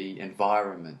and the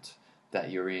environment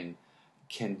that you're in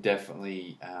can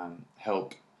definitely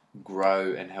help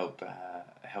grow and help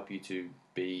you to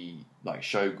be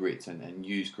show grit and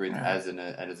use grit as an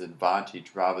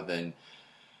advantage rather than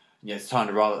it's time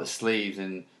to roll up the sleeves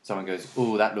and someone goes,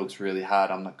 oh, that looks really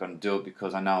hard, I'm not going to do it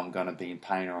because I know I'm going to be in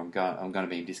pain or I'm going to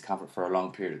be in discomfort for a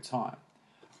long period of time.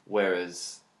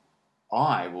 Whereas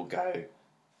I will go,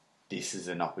 this is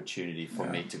an opportunity for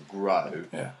me to grow.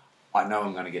 Yeah. I know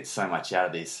I'm going to get so much out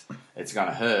of this. It's going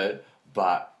to hurt,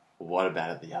 but what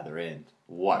about at the other end?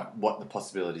 What the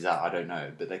possibilities are, I don't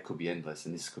know, but they could be endless,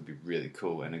 and this could be really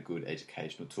cool and a good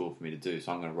educational tool for me to do.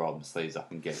 So I'm going to roll my sleeves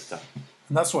up and get it done.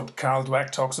 And that's what Carol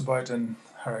Dweck talks about in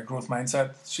her growth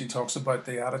mindset. She talks about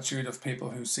the attitude of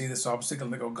people who see this obstacle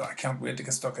and they go, God, I can't wait to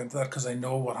get stuck into that because I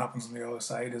know what happens on the other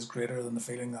side is greater than the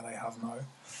feeling that I have now.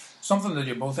 Something that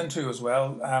you're both into as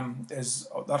well is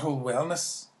that whole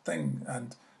wellness thing.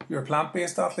 And you're a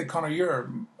plant-based athlete, Conor.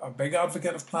 You're a big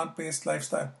advocate of plant-based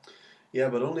lifestyle. Yeah,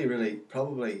 but only really,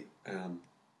 probably,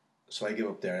 so I gave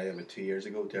up dairy about 2 years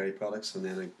ago, dairy products, and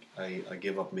then I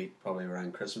gave up meat probably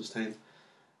around Christmas time,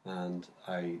 and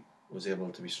I was able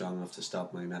to be strong enough to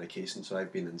stop my medication, so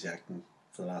I've been injecting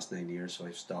for the last 9 years, so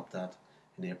I've stopped that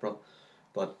in April.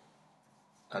 But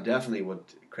I definitely would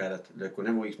credit, look,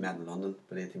 whenever we met in London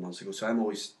about 18 months ago, so I'm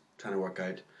always trying to work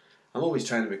out, I'm always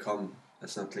trying to become,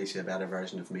 it's not cliche, a better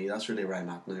version of me. That's really where I'm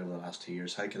at now over the last 2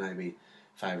 years. How can I be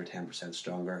 5 or 10%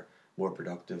 stronger, more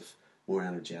productive, more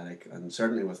energetic? And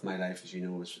certainly with my life, as you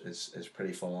know, is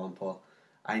pretty full on, Paul.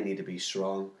 I need to be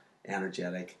strong,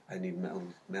 energetic. I need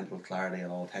mental clarity at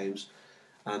all times.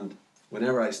 And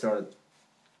whenever I started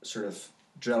sort of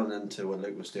drilling into what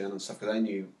Luke was doing and stuff, because I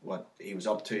knew what he was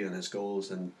up to and his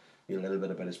goals, and knew a little bit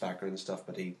about his background and stuff,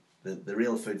 but the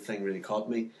real food thing really caught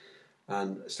me,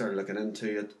 and I started looking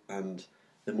into it, and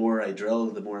the more I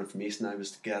drilled, the more information I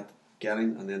was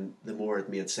getting, and then the more it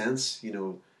made sense. You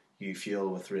know, you fuel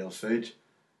with real food,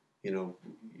 you know,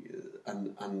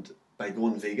 and by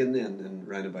going vegan then in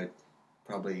round about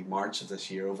probably March of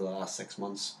this year, over the last 6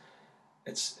 months,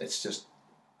 it's just,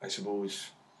 I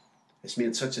suppose, it's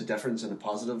made such a difference in a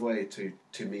positive way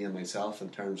to me and myself in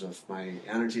terms of my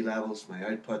energy levels, my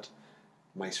output,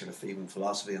 my sort of even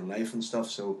philosophy on life and stuff.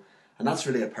 So, and that's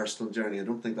really a personal journey. I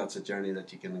don't think that's a journey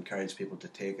that you can encourage people to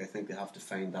take. I think they have to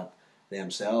find that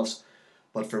themselves.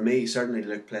 But for me, certainly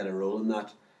Luke played a role in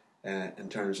that, in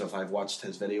terms of, I've watched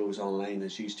his videos online,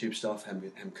 his YouTube stuff,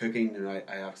 him cooking, and I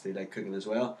actually like cooking as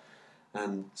well.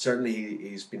 And certainly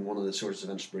he's been one of the sources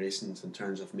of inspirations in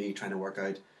terms of me trying to work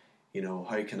out, you know,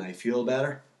 how can I fuel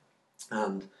better?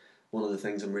 And one of the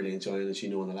things I'm really enjoying, as you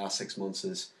know, in the last 6 months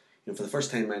is, you know, for the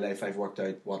first time in my life, I've worked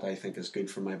out what I think is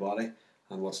good for my body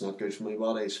and what's not good for my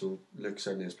body. So Luke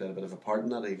certainly has played a bit of a part in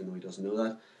that, even though he doesn't know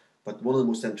that. But one of the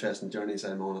most interesting journeys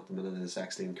I'm on at the minute is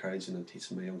actually encouraging and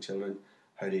teaching my young children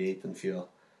how to eat and fuel.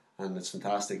 And it's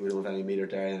fantastic. We don't have any meat or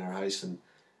dairy in our house, and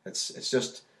it's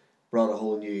just brought a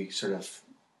whole new sort of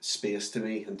space to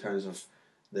me in terms of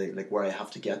where I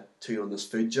have to get to on this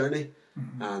food journey.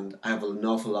 Mm-hmm. And I have an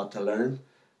awful lot to learn,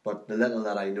 but the little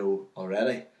that I know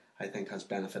already, I think has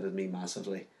benefited me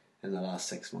massively in the last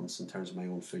 6 months in terms of my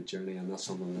own food journey, and that's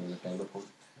something I'm going to build upon.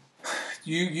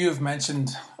 You've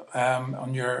mentioned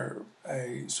on your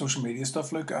social media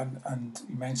stuff, Luke, and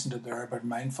you mentioned it there about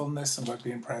mindfulness and about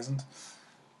being present.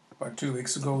 About 2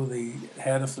 weeks ago, the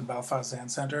head of the Belfast Zen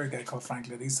Centre, a guy called Frank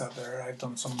Liddy, sat there. I've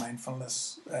done some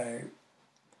mindfulness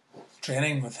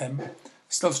training with him.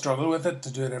 Still struggle with it,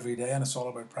 to do it every day, and it's all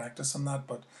about practice and that.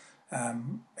 But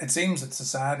it seems that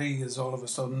society is all of a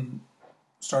sudden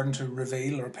starting to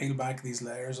reveal or peel back these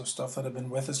layers of stuff that have been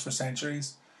with us for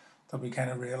centuries, that we kind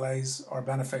of realise are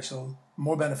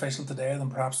more beneficial today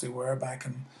than perhaps they were back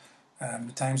in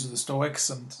the times of the Stoics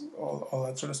and all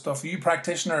that sort of stuff. Are you a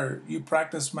practitioner? You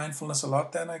practice mindfulness a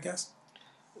lot then, I guess?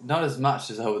 Not as much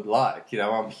as I would like. You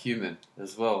know, I'm human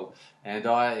as well. And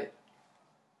I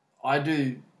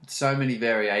do so many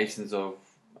variations of,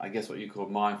 I guess, what you call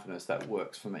mindfulness that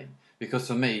works for me. Because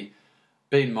for me,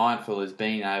 being mindful is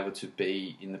being able to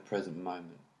be in the present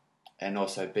moment, and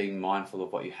also being mindful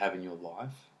of what you have in your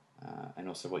life, and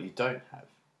also what you don't have,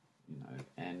 you know,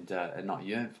 and not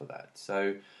yearn for that.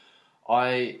 So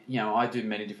I do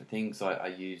many different things. I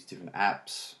use different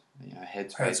apps. You know,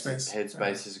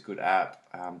 Headspace is a good app.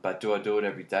 But do I do it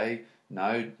every day?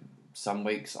 No. Some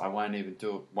weeks I won't even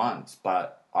do it once.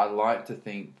 But I like to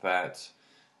think that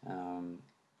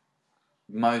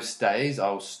most days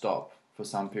I'll stop for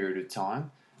some period of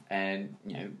time and,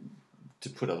 you know, to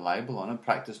put a label on it,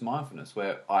 practice mindfulness,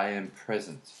 where I am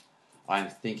present. I'm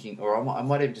thinking, or I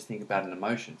might even just think about an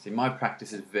emotion. See, my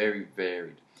practice is very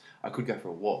varied. I could go for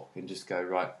a walk and just go,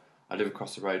 right, I live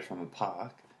across the road from a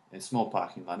park, a small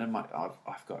park in London.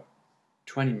 I've got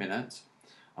 20 minutes.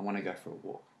 I want to go for a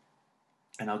walk.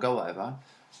 And I'll go over,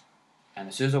 and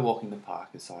as soon as I walk in the park,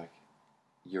 it's like,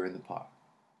 you're in the park.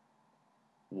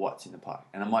 What's in the park?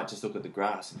 And I might just look at the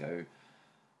grass and go,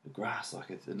 the grass,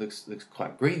 like it looks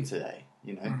quite green today,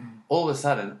 you know. Mm-hmm. All of a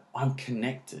sudden, I'm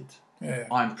connected. Yeah.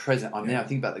 I'm present. I'm there. I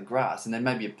think about the grass, and then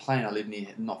maybe a plane. I live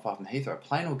not far from Heathrow. A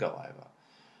plane will go over,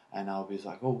 and I'll be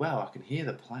like, oh wow, I can hear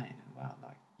the plane. And wow,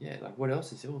 like what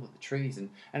else is there? All the trees, and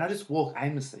I just walk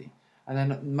aimlessly. And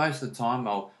then most of the time,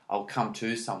 I'll come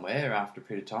to somewhere after a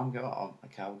period of time. And go, oh,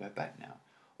 okay, I'll go back now.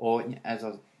 Or as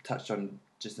I touched on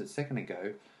just a second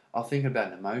ago, I'll think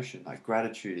about an emotion. Like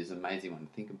gratitude is an amazing one to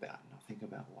think about. And I'll think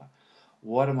about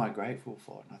what am I grateful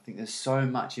for? And I think there's so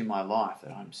much in my life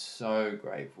that I'm so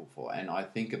grateful for. And I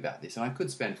think about this. And I could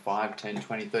spend 5, 10,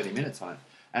 20, 30 minutes on it.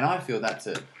 And I feel that's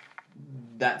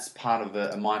that's part of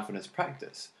a mindfulness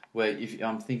practice where if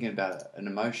I'm thinking about an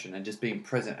emotion and just being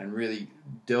present and really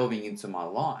delving into my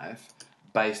life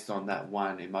based on that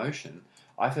one emotion,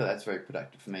 I feel that's very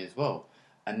productive for me as well.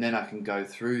 And then I can go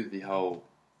through the whole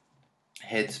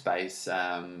headspace,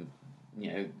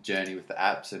 journey with the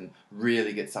apps and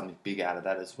really get something big out of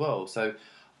that as well. So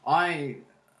and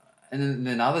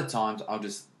then other times I'll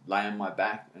just lay on my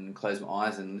back and close my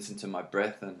eyes and listen to my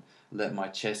breath and let my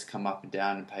chest come up and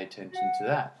down and pay attention to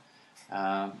that.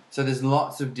 So there's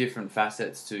lots of different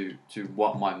facets to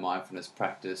what my mindfulness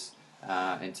practice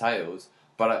entails.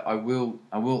 But I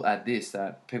will add this,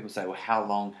 that people say, well, how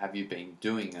long have you been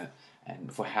doing it?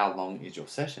 And for how long is your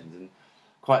sessions? And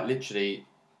quite literally,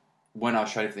 when I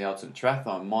was training for the Ultimate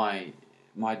Triathlon,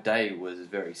 my day was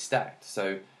very stacked.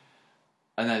 So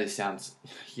I know this sounds,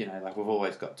 like we've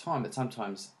always got time, but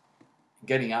sometimes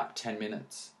getting up 10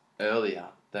 minutes earlier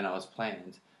than I was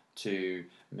planned to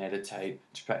meditate,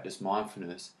 to practice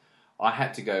mindfulness, I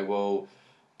had to go, well,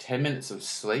 10 minutes of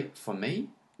sleep for me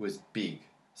was big.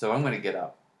 So I'm going to get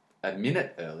up a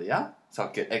minute earlier, so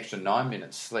I'll get extra 9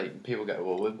 minutes sleep. And people go,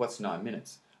 well, what's 9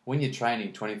 minutes? When you're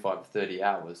training 25 to 30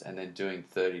 hours and then doing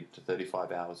 30 to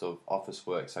 35 hours of office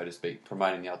work, so to speak,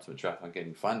 promoting the Ultimate Triathlon,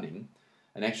 getting funding,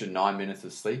 an extra 9 minutes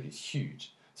of sleep is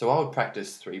huge. So I would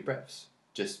practice 3 breaths.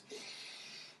 Just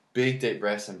big deep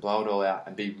breaths and blow it all out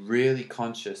and be really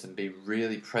conscious and be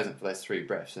really present for those 3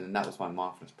 breaths. And that was my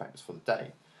mindfulness practice for the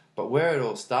day. But where it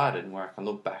all started and where I can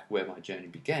look back where my journey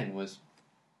began was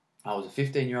I was a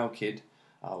 15-year-old kid.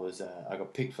 I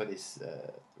got picked for this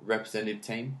representative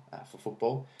team for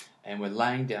football, and we're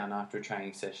laying down after a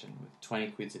training session with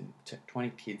 20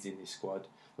 kids in this squad,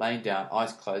 laying down,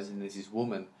 eyes closed, and there's this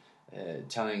woman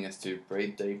telling us to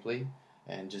breathe deeply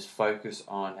and just focus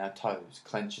on our toes,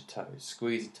 clench your toes,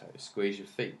 squeeze your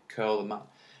feet, curl them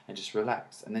up, and just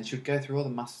relax. And then she would go through all the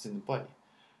muscles in the body.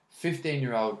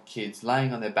 15-year-old kids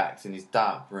laying on their backs in this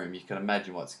dark room, you can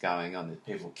imagine what's going on. There's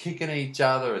people kicking each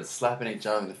other and slapping each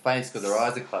other in the face because their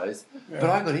eyes are closed. Yeah. But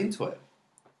I got into it.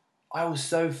 I was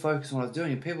so focused on what I was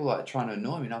doing, and people were trying to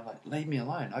annoy me, and I was like, leave me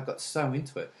alone. I got so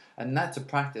into it. And that's a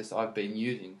practice I've been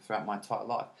using throughout my entire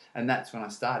life. And that's when I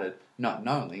started, not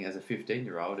knowingly, as a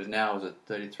 15-year-old, and now as a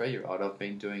 33-year-old, I've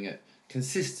been doing it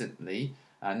consistently,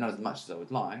 not as much as I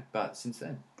would like, but since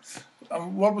then.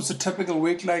 What was a typical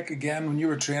week like, again, when you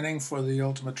were training for the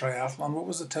Ultimate Triathlon? What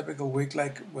was a typical week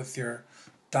like with your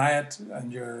diet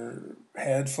and your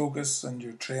head focus and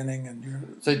your training and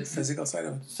your physical side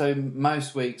of it? So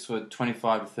most weeks were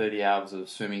 25 to 30 hours of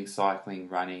swimming, cycling,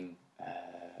 running,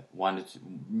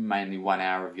 mainly 1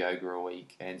 hour of yoga a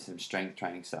week and some strength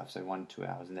training stuff, so 1 to 2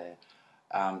 hours in there.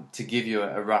 To give you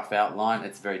a rough outline,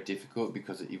 it's very difficult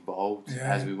because it evolved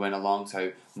as we went along.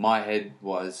 So my head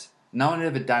was... No one had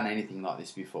ever done anything like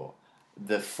this before.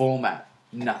 The format,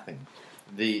 nothing.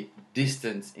 The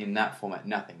distance in that format,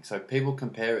 nothing. So people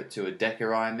compare it to a Deca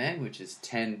Ironman, which is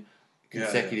 10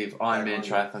 consecutive Ironman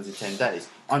triathlons in 10 days.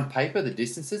 On paper, the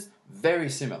distances, very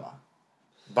similar.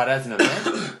 But as an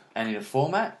event and in a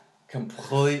format,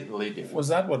 completely different. Was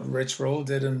that what Rich Roll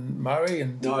did in Maui?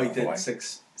 No, he did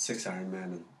six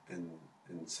Ironman in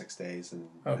 6 days in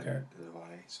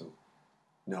Hawaii. So...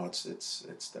 No,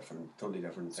 it's different, totally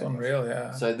different. It's unreal,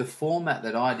 yeah. So the format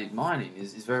that I did mine in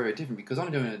is very, very different because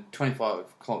I'm doing a 24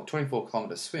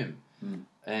 kilometre swim,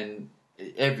 and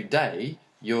every day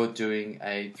you're doing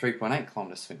a 3.8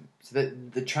 kilometre swim. So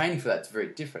the training for that's very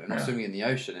different. And I'm swimming in the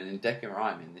ocean, and in Deca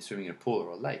Ironman they're swimming in a pool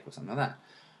or a lake or something like that.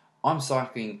 I'm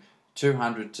cycling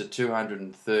 200 to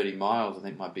 230 miles. I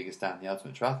think my biggest day in the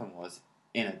Ultimate Triathlon was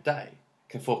in a day.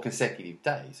 For consecutive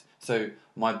days. So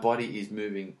my body is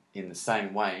moving in the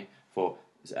same way for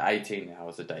 18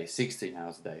 hours a day, 16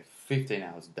 hours a day, 15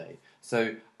 hours a day.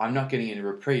 So I'm not getting any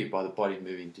reprieve by the body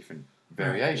moving different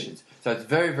variations. So it's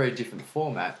very, very different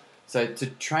format. So to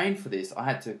train for this, I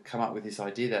had to come up with this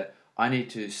idea that I need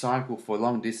to cycle for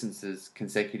long distances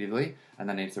consecutively, and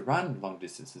I need to run long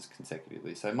distances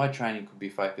consecutively. So my training could be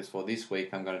focused for this week,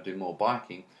 I'm going to do more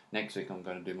biking, next week I'm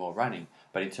going to do more running.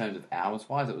 But in terms of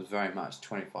hours-wise, it was very much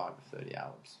 25 to 30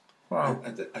 hours. Wow.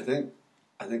 I think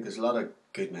there's a lot of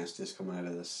good messages coming out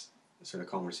of this sort of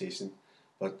conversation,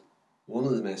 but one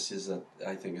of the messages that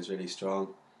I think is really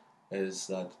strong is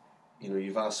that,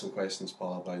 you've asked some questions,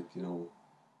 Paul, about,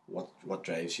 what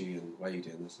drives you and why you're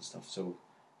doing this and stuff.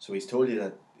 So he's told you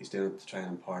that he's doing it to try and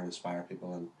empower and inspire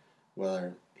people, and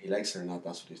whether he likes it or not,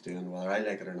 that's what he's doing. Whether I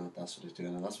like it or not, that's what he's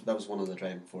doing. And that was one of the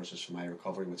driving forces for my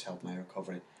recovery, which helped my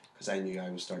recovery, because I knew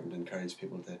I was starting to encourage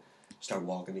people to start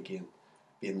walking again,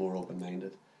 being more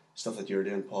open-minded. Stuff that you're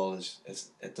doing, Paul,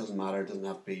 it doesn't matter. It doesn't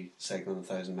have to be cycling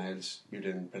 1,000 miles. You're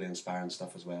doing pretty inspiring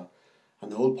stuff as well.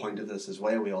 And the whole point of this is,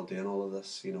 why are we all doing all of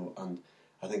this, you know? And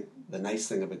I think the nice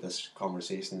thing about this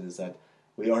conversation is that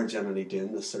we are generally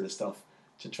doing this sort of stuff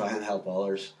to try and help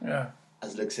others. Yeah.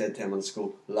 As Luke said 10 months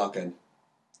ago, lock in.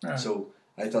 Yeah. So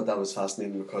I thought that was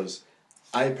fascinating, because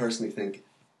I personally think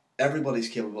everybody's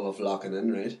capable of locking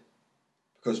in, right?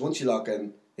 Because once you lock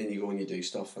in, then you go and you do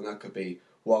stuff, and that could be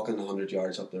walking 100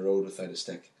 yards up the road without a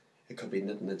stick. It could be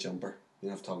knitting a jumper. You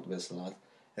know, I've talked about this a lot.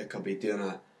 It could be doing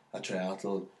a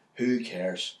triathlon. Who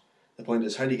cares? The point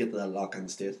is, how do you get to that lock-in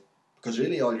state? Because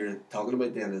really all you're talking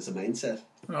about then is a mindset.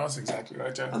 No, that's exactly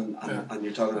right, yeah. And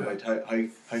you're talking about how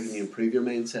can you improve your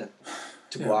mindset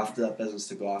to go after that business,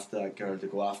 to go after that girl, to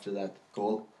go after that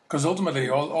goal. Because ultimately,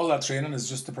 all that training is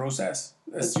just the process.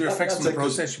 You're fixing the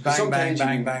process. You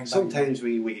bang. Sometimes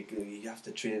we have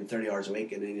to train 30 hours a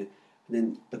week, and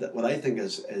then what I think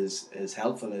is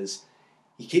helpful is,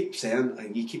 you keep saying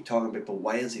and you keep talking about, but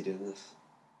why is he doing this?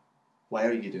 Why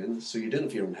are you doing this? So you're doing it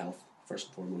for your own health, first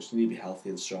and foremost. You need to be healthy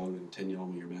and strong and continue on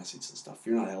with your message and stuff. If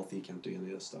you're not healthy, you can't do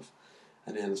any of this stuff.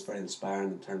 And then it's very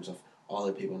inspiring in terms of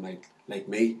other people might, like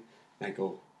me, might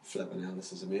go, flipping hell,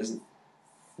 this is amazing.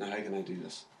 Now how can I do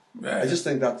this? Yeah. I just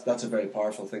think that's a very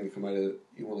powerful thing to come out of,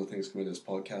 one of the things to come out of this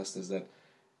podcast is that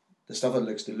the stuff that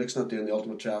Luke's not doing the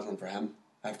ultimate triathlon for him.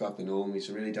 I've got to know him. He's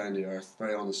really down to earth,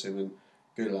 very unassuming,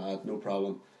 good lad, no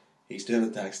problem. He's doing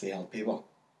it to actually help people.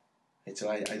 And so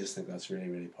I just think that's really,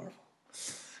 really powerful.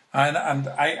 And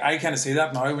I kind of see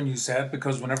that now when you say it,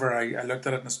 because whenever I looked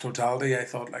at it in its totality, I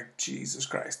thought, like, Jesus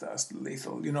Christ, that's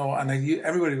lethal, you know. And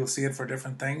everybody will see it for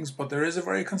different things, but there is a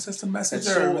very consistent message It's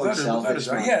there. so unselfish,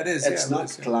 man. Yeah, it is. It's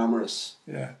not glamorous.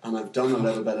 Yeah. And I've done a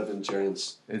little bit of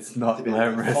endurance. It's not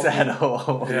glamorous at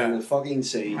all. To be in the fucking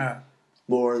sea Yeah.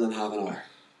 more than half an hour,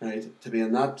 right? To be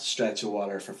in that stretch of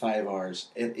water for 5 hours,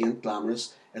 it ain't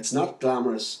glamorous. It's not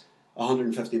glamorous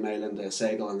 150 mile into a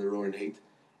cycle in the roaring heat.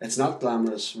 It's not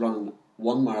glamorous running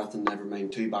one marathon, never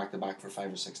mind 2 back-to-back for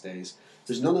 5 or 6 days.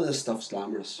 There's none of this stuff's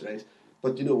glamorous, right?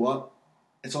 But you know what?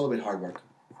 It's all about hard work.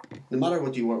 No matter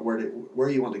what where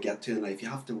you want to get to in life, you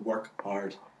have to work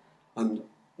hard. And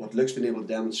what Luke's been able to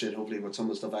demonstrate, hopefully what some of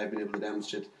the stuff I've been able to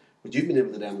demonstrate, what you've been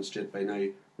able to demonstrate by now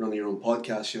running your own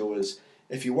podcast show, is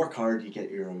if you work hard, you get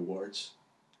your rewards.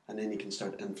 And then you can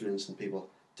start influencing people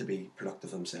to be productive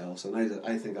themselves. And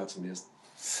I think that's amazing.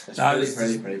 It's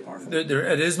very powerful. It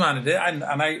is, man. It is, and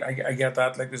I get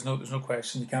that. Like, there's no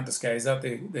question. You can't disguise that.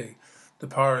 The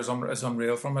power is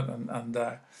unreal from it, and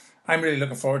I'm really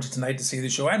looking forward to tonight to see the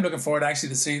show. I'm looking forward actually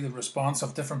to see the response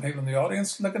of different people in the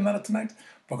audience looking at it tonight,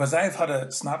 because I've had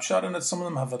a snapshot in it. Some of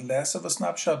them have had less of a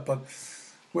snapshot, but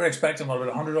we're expecting about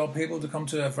 100 odd people to come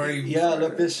to a very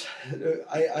look, this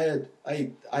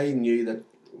I knew that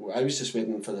I was just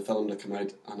waiting for the film to come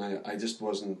out, and I just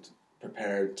wasn't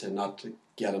prepared to not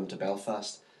get him to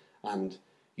Belfast. And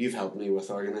you've helped me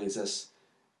with organise this.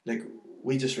 Like,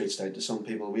 we just reached out to some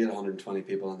people. We had 120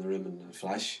 people in the room in a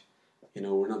flash. You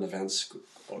know, we're not an events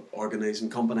organising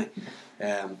company.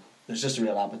 There's just a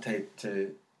real appetite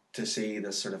to see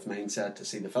this sort of mindset, to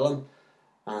see the film.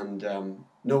 And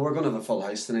no, we're going to have a full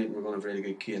house tonight, and we're going to have really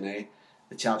good Q&A.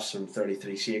 The chaps from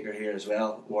 33 Shaker here as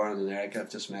well, Warren and Eric, I've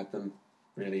just met them.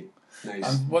 Really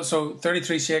nice. And so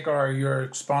 33 Shaker are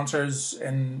your sponsors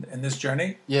in this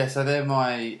journey? Yeah, so they're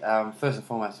my, first and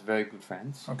foremost, very good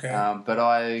friends. Okay. But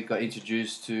I got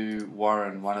introduced to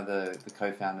Warren, one of the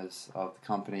co-founders of the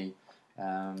company,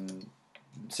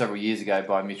 several years ago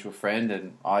by a mutual friend,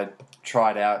 and I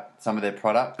tried out some of their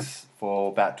products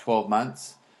for about 12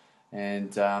 months,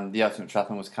 and the Ultimate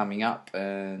Triathlon was coming up,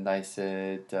 and they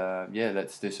said,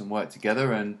 let's do some work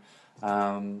together. And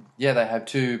they have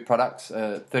 2 products,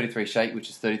 33 Shake, which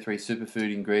is 33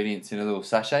 superfood ingredients in a little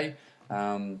sachet.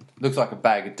 Looks like a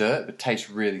bag of dirt, but tastes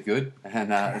really good,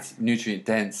 and it's nutrient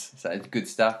dense, so it's good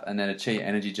stuff. And then a Chia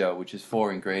Energy Gel, which is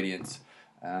 4 ingredients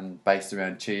based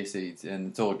around chia seeds, and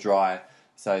it's all dry.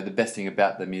 So the best thing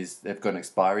about them is they've got an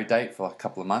expiry date for like a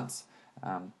couple of months.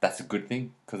 That's a good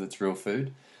thing because it's real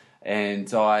food. And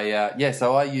so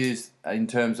I use, in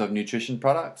terms of nutrition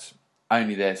products,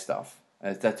 only their stuff.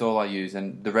 That's all I use,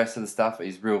 and the rest of the stuff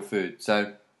is real food.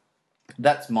 So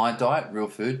that's my diet, real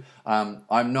food.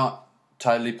 I'm not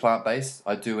totally plant-based.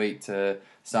 I do eat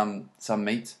some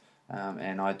meat,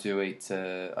 and I do eat.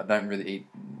 I don't really eat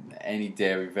any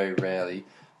dairy, very rarely.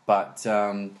 But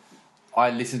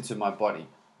I listen to my body.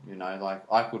 You know, like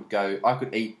I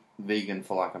could eat vegan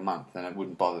for like a month, and it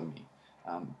wouldn't bother me.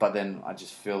 But then I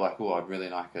just feel like, I'd really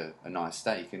like a nice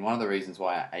steak. And one of the reasons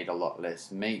why I ate a lot less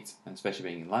meat, and especially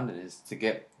being in London, is to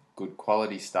get good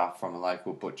quality stuff from a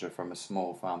local butcher, from a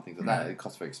small farm, things like that. It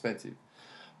costs very expensive.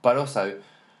 But also,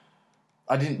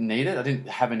 I didn't need it. I didn't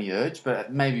have any urge,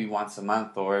 but maybe once a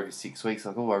month or every 6 weeks,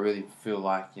 like, oh, I really feel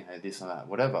like, you know, this or that,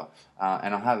 whatever.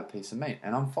 And I'll have a piece of meat,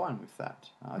 and I'm fine with that.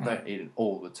 I don't eat it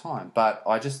all the time, but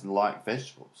I just like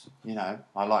vegetables. You know,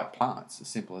 I like plants, as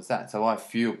simple as that. So I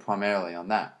fuel primarily on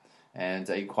that, and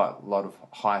I eat quite a lot of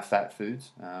high-fat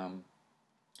foods.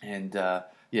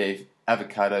 If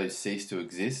avocados cease to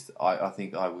exist, I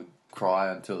think I would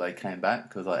cry until they came back,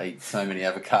 because I eat so many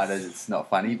avocados, it's not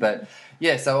funny. But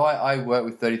yeah, so I work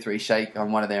with 33 Shake.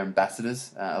 I'm one of their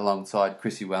ambassadors, alongside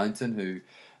Chrissy Wellington, who,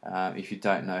 if you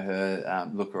don't know her,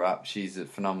 look her up. She's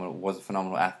was a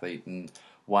phenomenal athlete and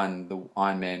won the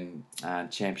Ironman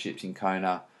championships in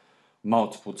Kona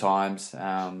multiple times. She's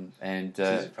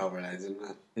a proper legend,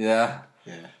 man. Yeah.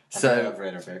 I've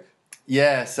read her book.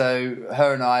 Yeah, so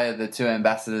her and I are the two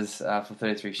ambassadors for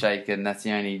 33 Shake, and that's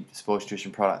the only sports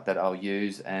nutrition product that I'll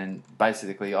use. And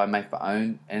basically, I make my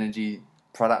own energy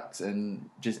products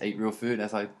and just eat real food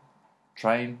as I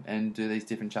train and do these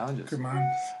different challenges. Good man.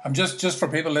 Just for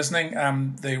people listening,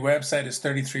 the website is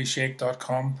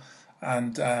 33shake.com,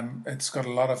 and it's got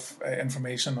a lot of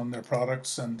information on their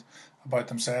products and about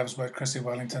themselves, about Chrissy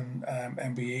Wellington,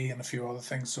 MBE, and a few other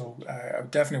things. So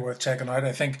definitely worth checking out.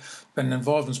 I think, been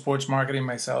involved in sports marketing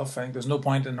myself, I think there's no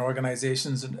point in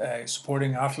organisations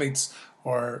supporting athletes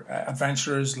or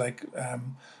adventurers like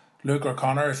Luke or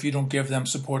Connor if you don't give them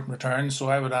support in return. So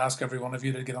I would ask every one of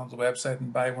you to get onto the website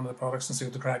and buy one of the products and see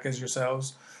what the crack is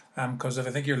yourselves. Because if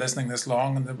I think you're listening this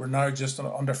long and that we're now just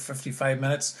under 55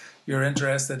 minutes, you're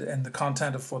interested in the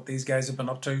content of what these guys have been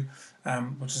up to,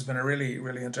 which has been a really,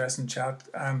 really interesting chat.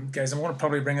 Guys, I'm going to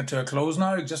probably bring it to a close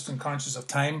now, just in conscious of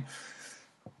time.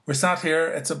 We're sat here,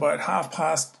 it's about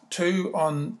 2:30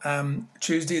 on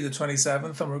Tuesday the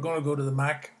 27th, and we're going to go to the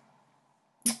MAC,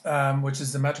 which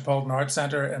is the Metropolitan Arts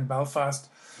Centre in Belfast,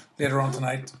 later on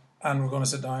tonight. And we're going to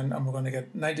sit down and we're going to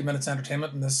get 90 minutes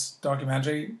entertainment in this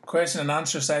documentary question and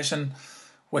answer session,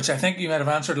 which I think you might have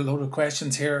answered a load of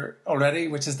questions here already,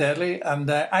 which is deadly.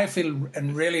 And I feel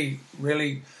in really,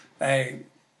 really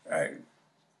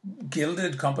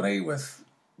gilded company with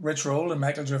Rich Roll and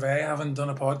Michael Gervais, having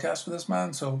done a podcast with this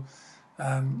man. So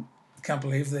can't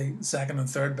believe the second and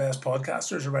third best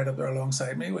podcasters are right up there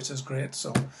alongside me, which is great.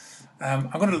 So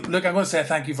I'm going to say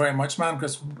thank you very much, man,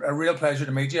 because a real pleasure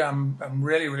to meet you. I'm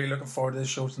really, really looking forward to this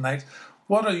show tonight.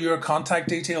 What are your contact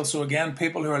details? So again,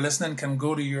 people who are listening can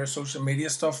go to your social media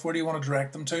stuff. Where do you want to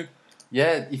direct them to?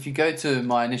 Yeah, if you go to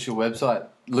my initial website,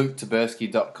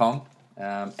 luketaberski.com,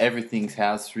 everything's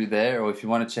housed through there. Or if you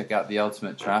want to check out The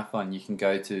Ultimate Triathlon, you can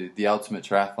go to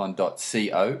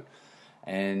theultimatetriathlon.co,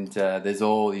 and there's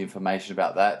all the information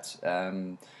about that.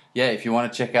 If you want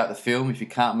to check out the film, if you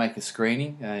can't make a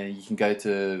screening, you can go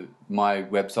to my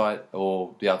website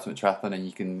or The Ultimate Triathlon, and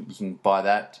you can buy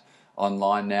that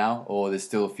online now. Or there's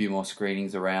still a few more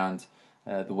screenings around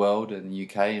the world and the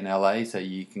UK and LA, so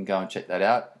you can go and check that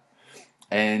out.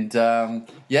 And and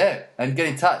get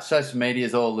in touch. Social media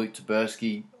is all Luke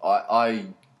Taberski. I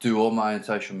do all my own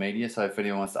social media, so if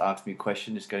anyone wants to ask me a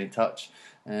question, just get in touch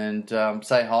and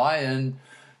say hi and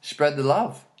spread the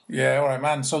love. Yeah, all right,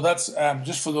 man. So that's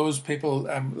just for those people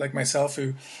like myself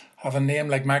who have a name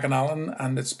like Mackinallen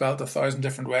and it's spelled 1,000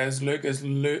 different ways. Luke is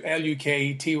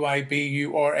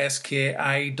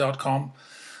LUKETYBURSKI.com.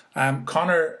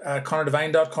 Connor,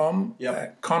 ConnorDevine.com.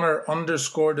 Yep.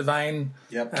 Connor_Devine.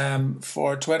 Yep.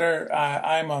 For Twitter,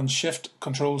 I'm on Shift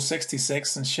Control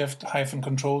 66 and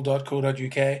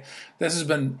shift-control.co.uk. This has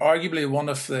been arguably one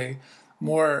of the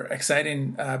more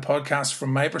exciting podcasts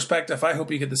from my perspective. I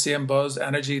hope you get the same buzz,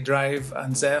 energy, drive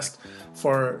and zest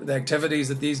for the activities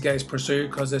that these guys pursue,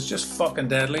 because it's just fucking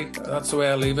deadly. That's the way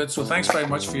I leave it. So thanks very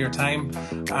much for your time,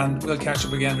 and we'll catch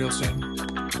up again real soon.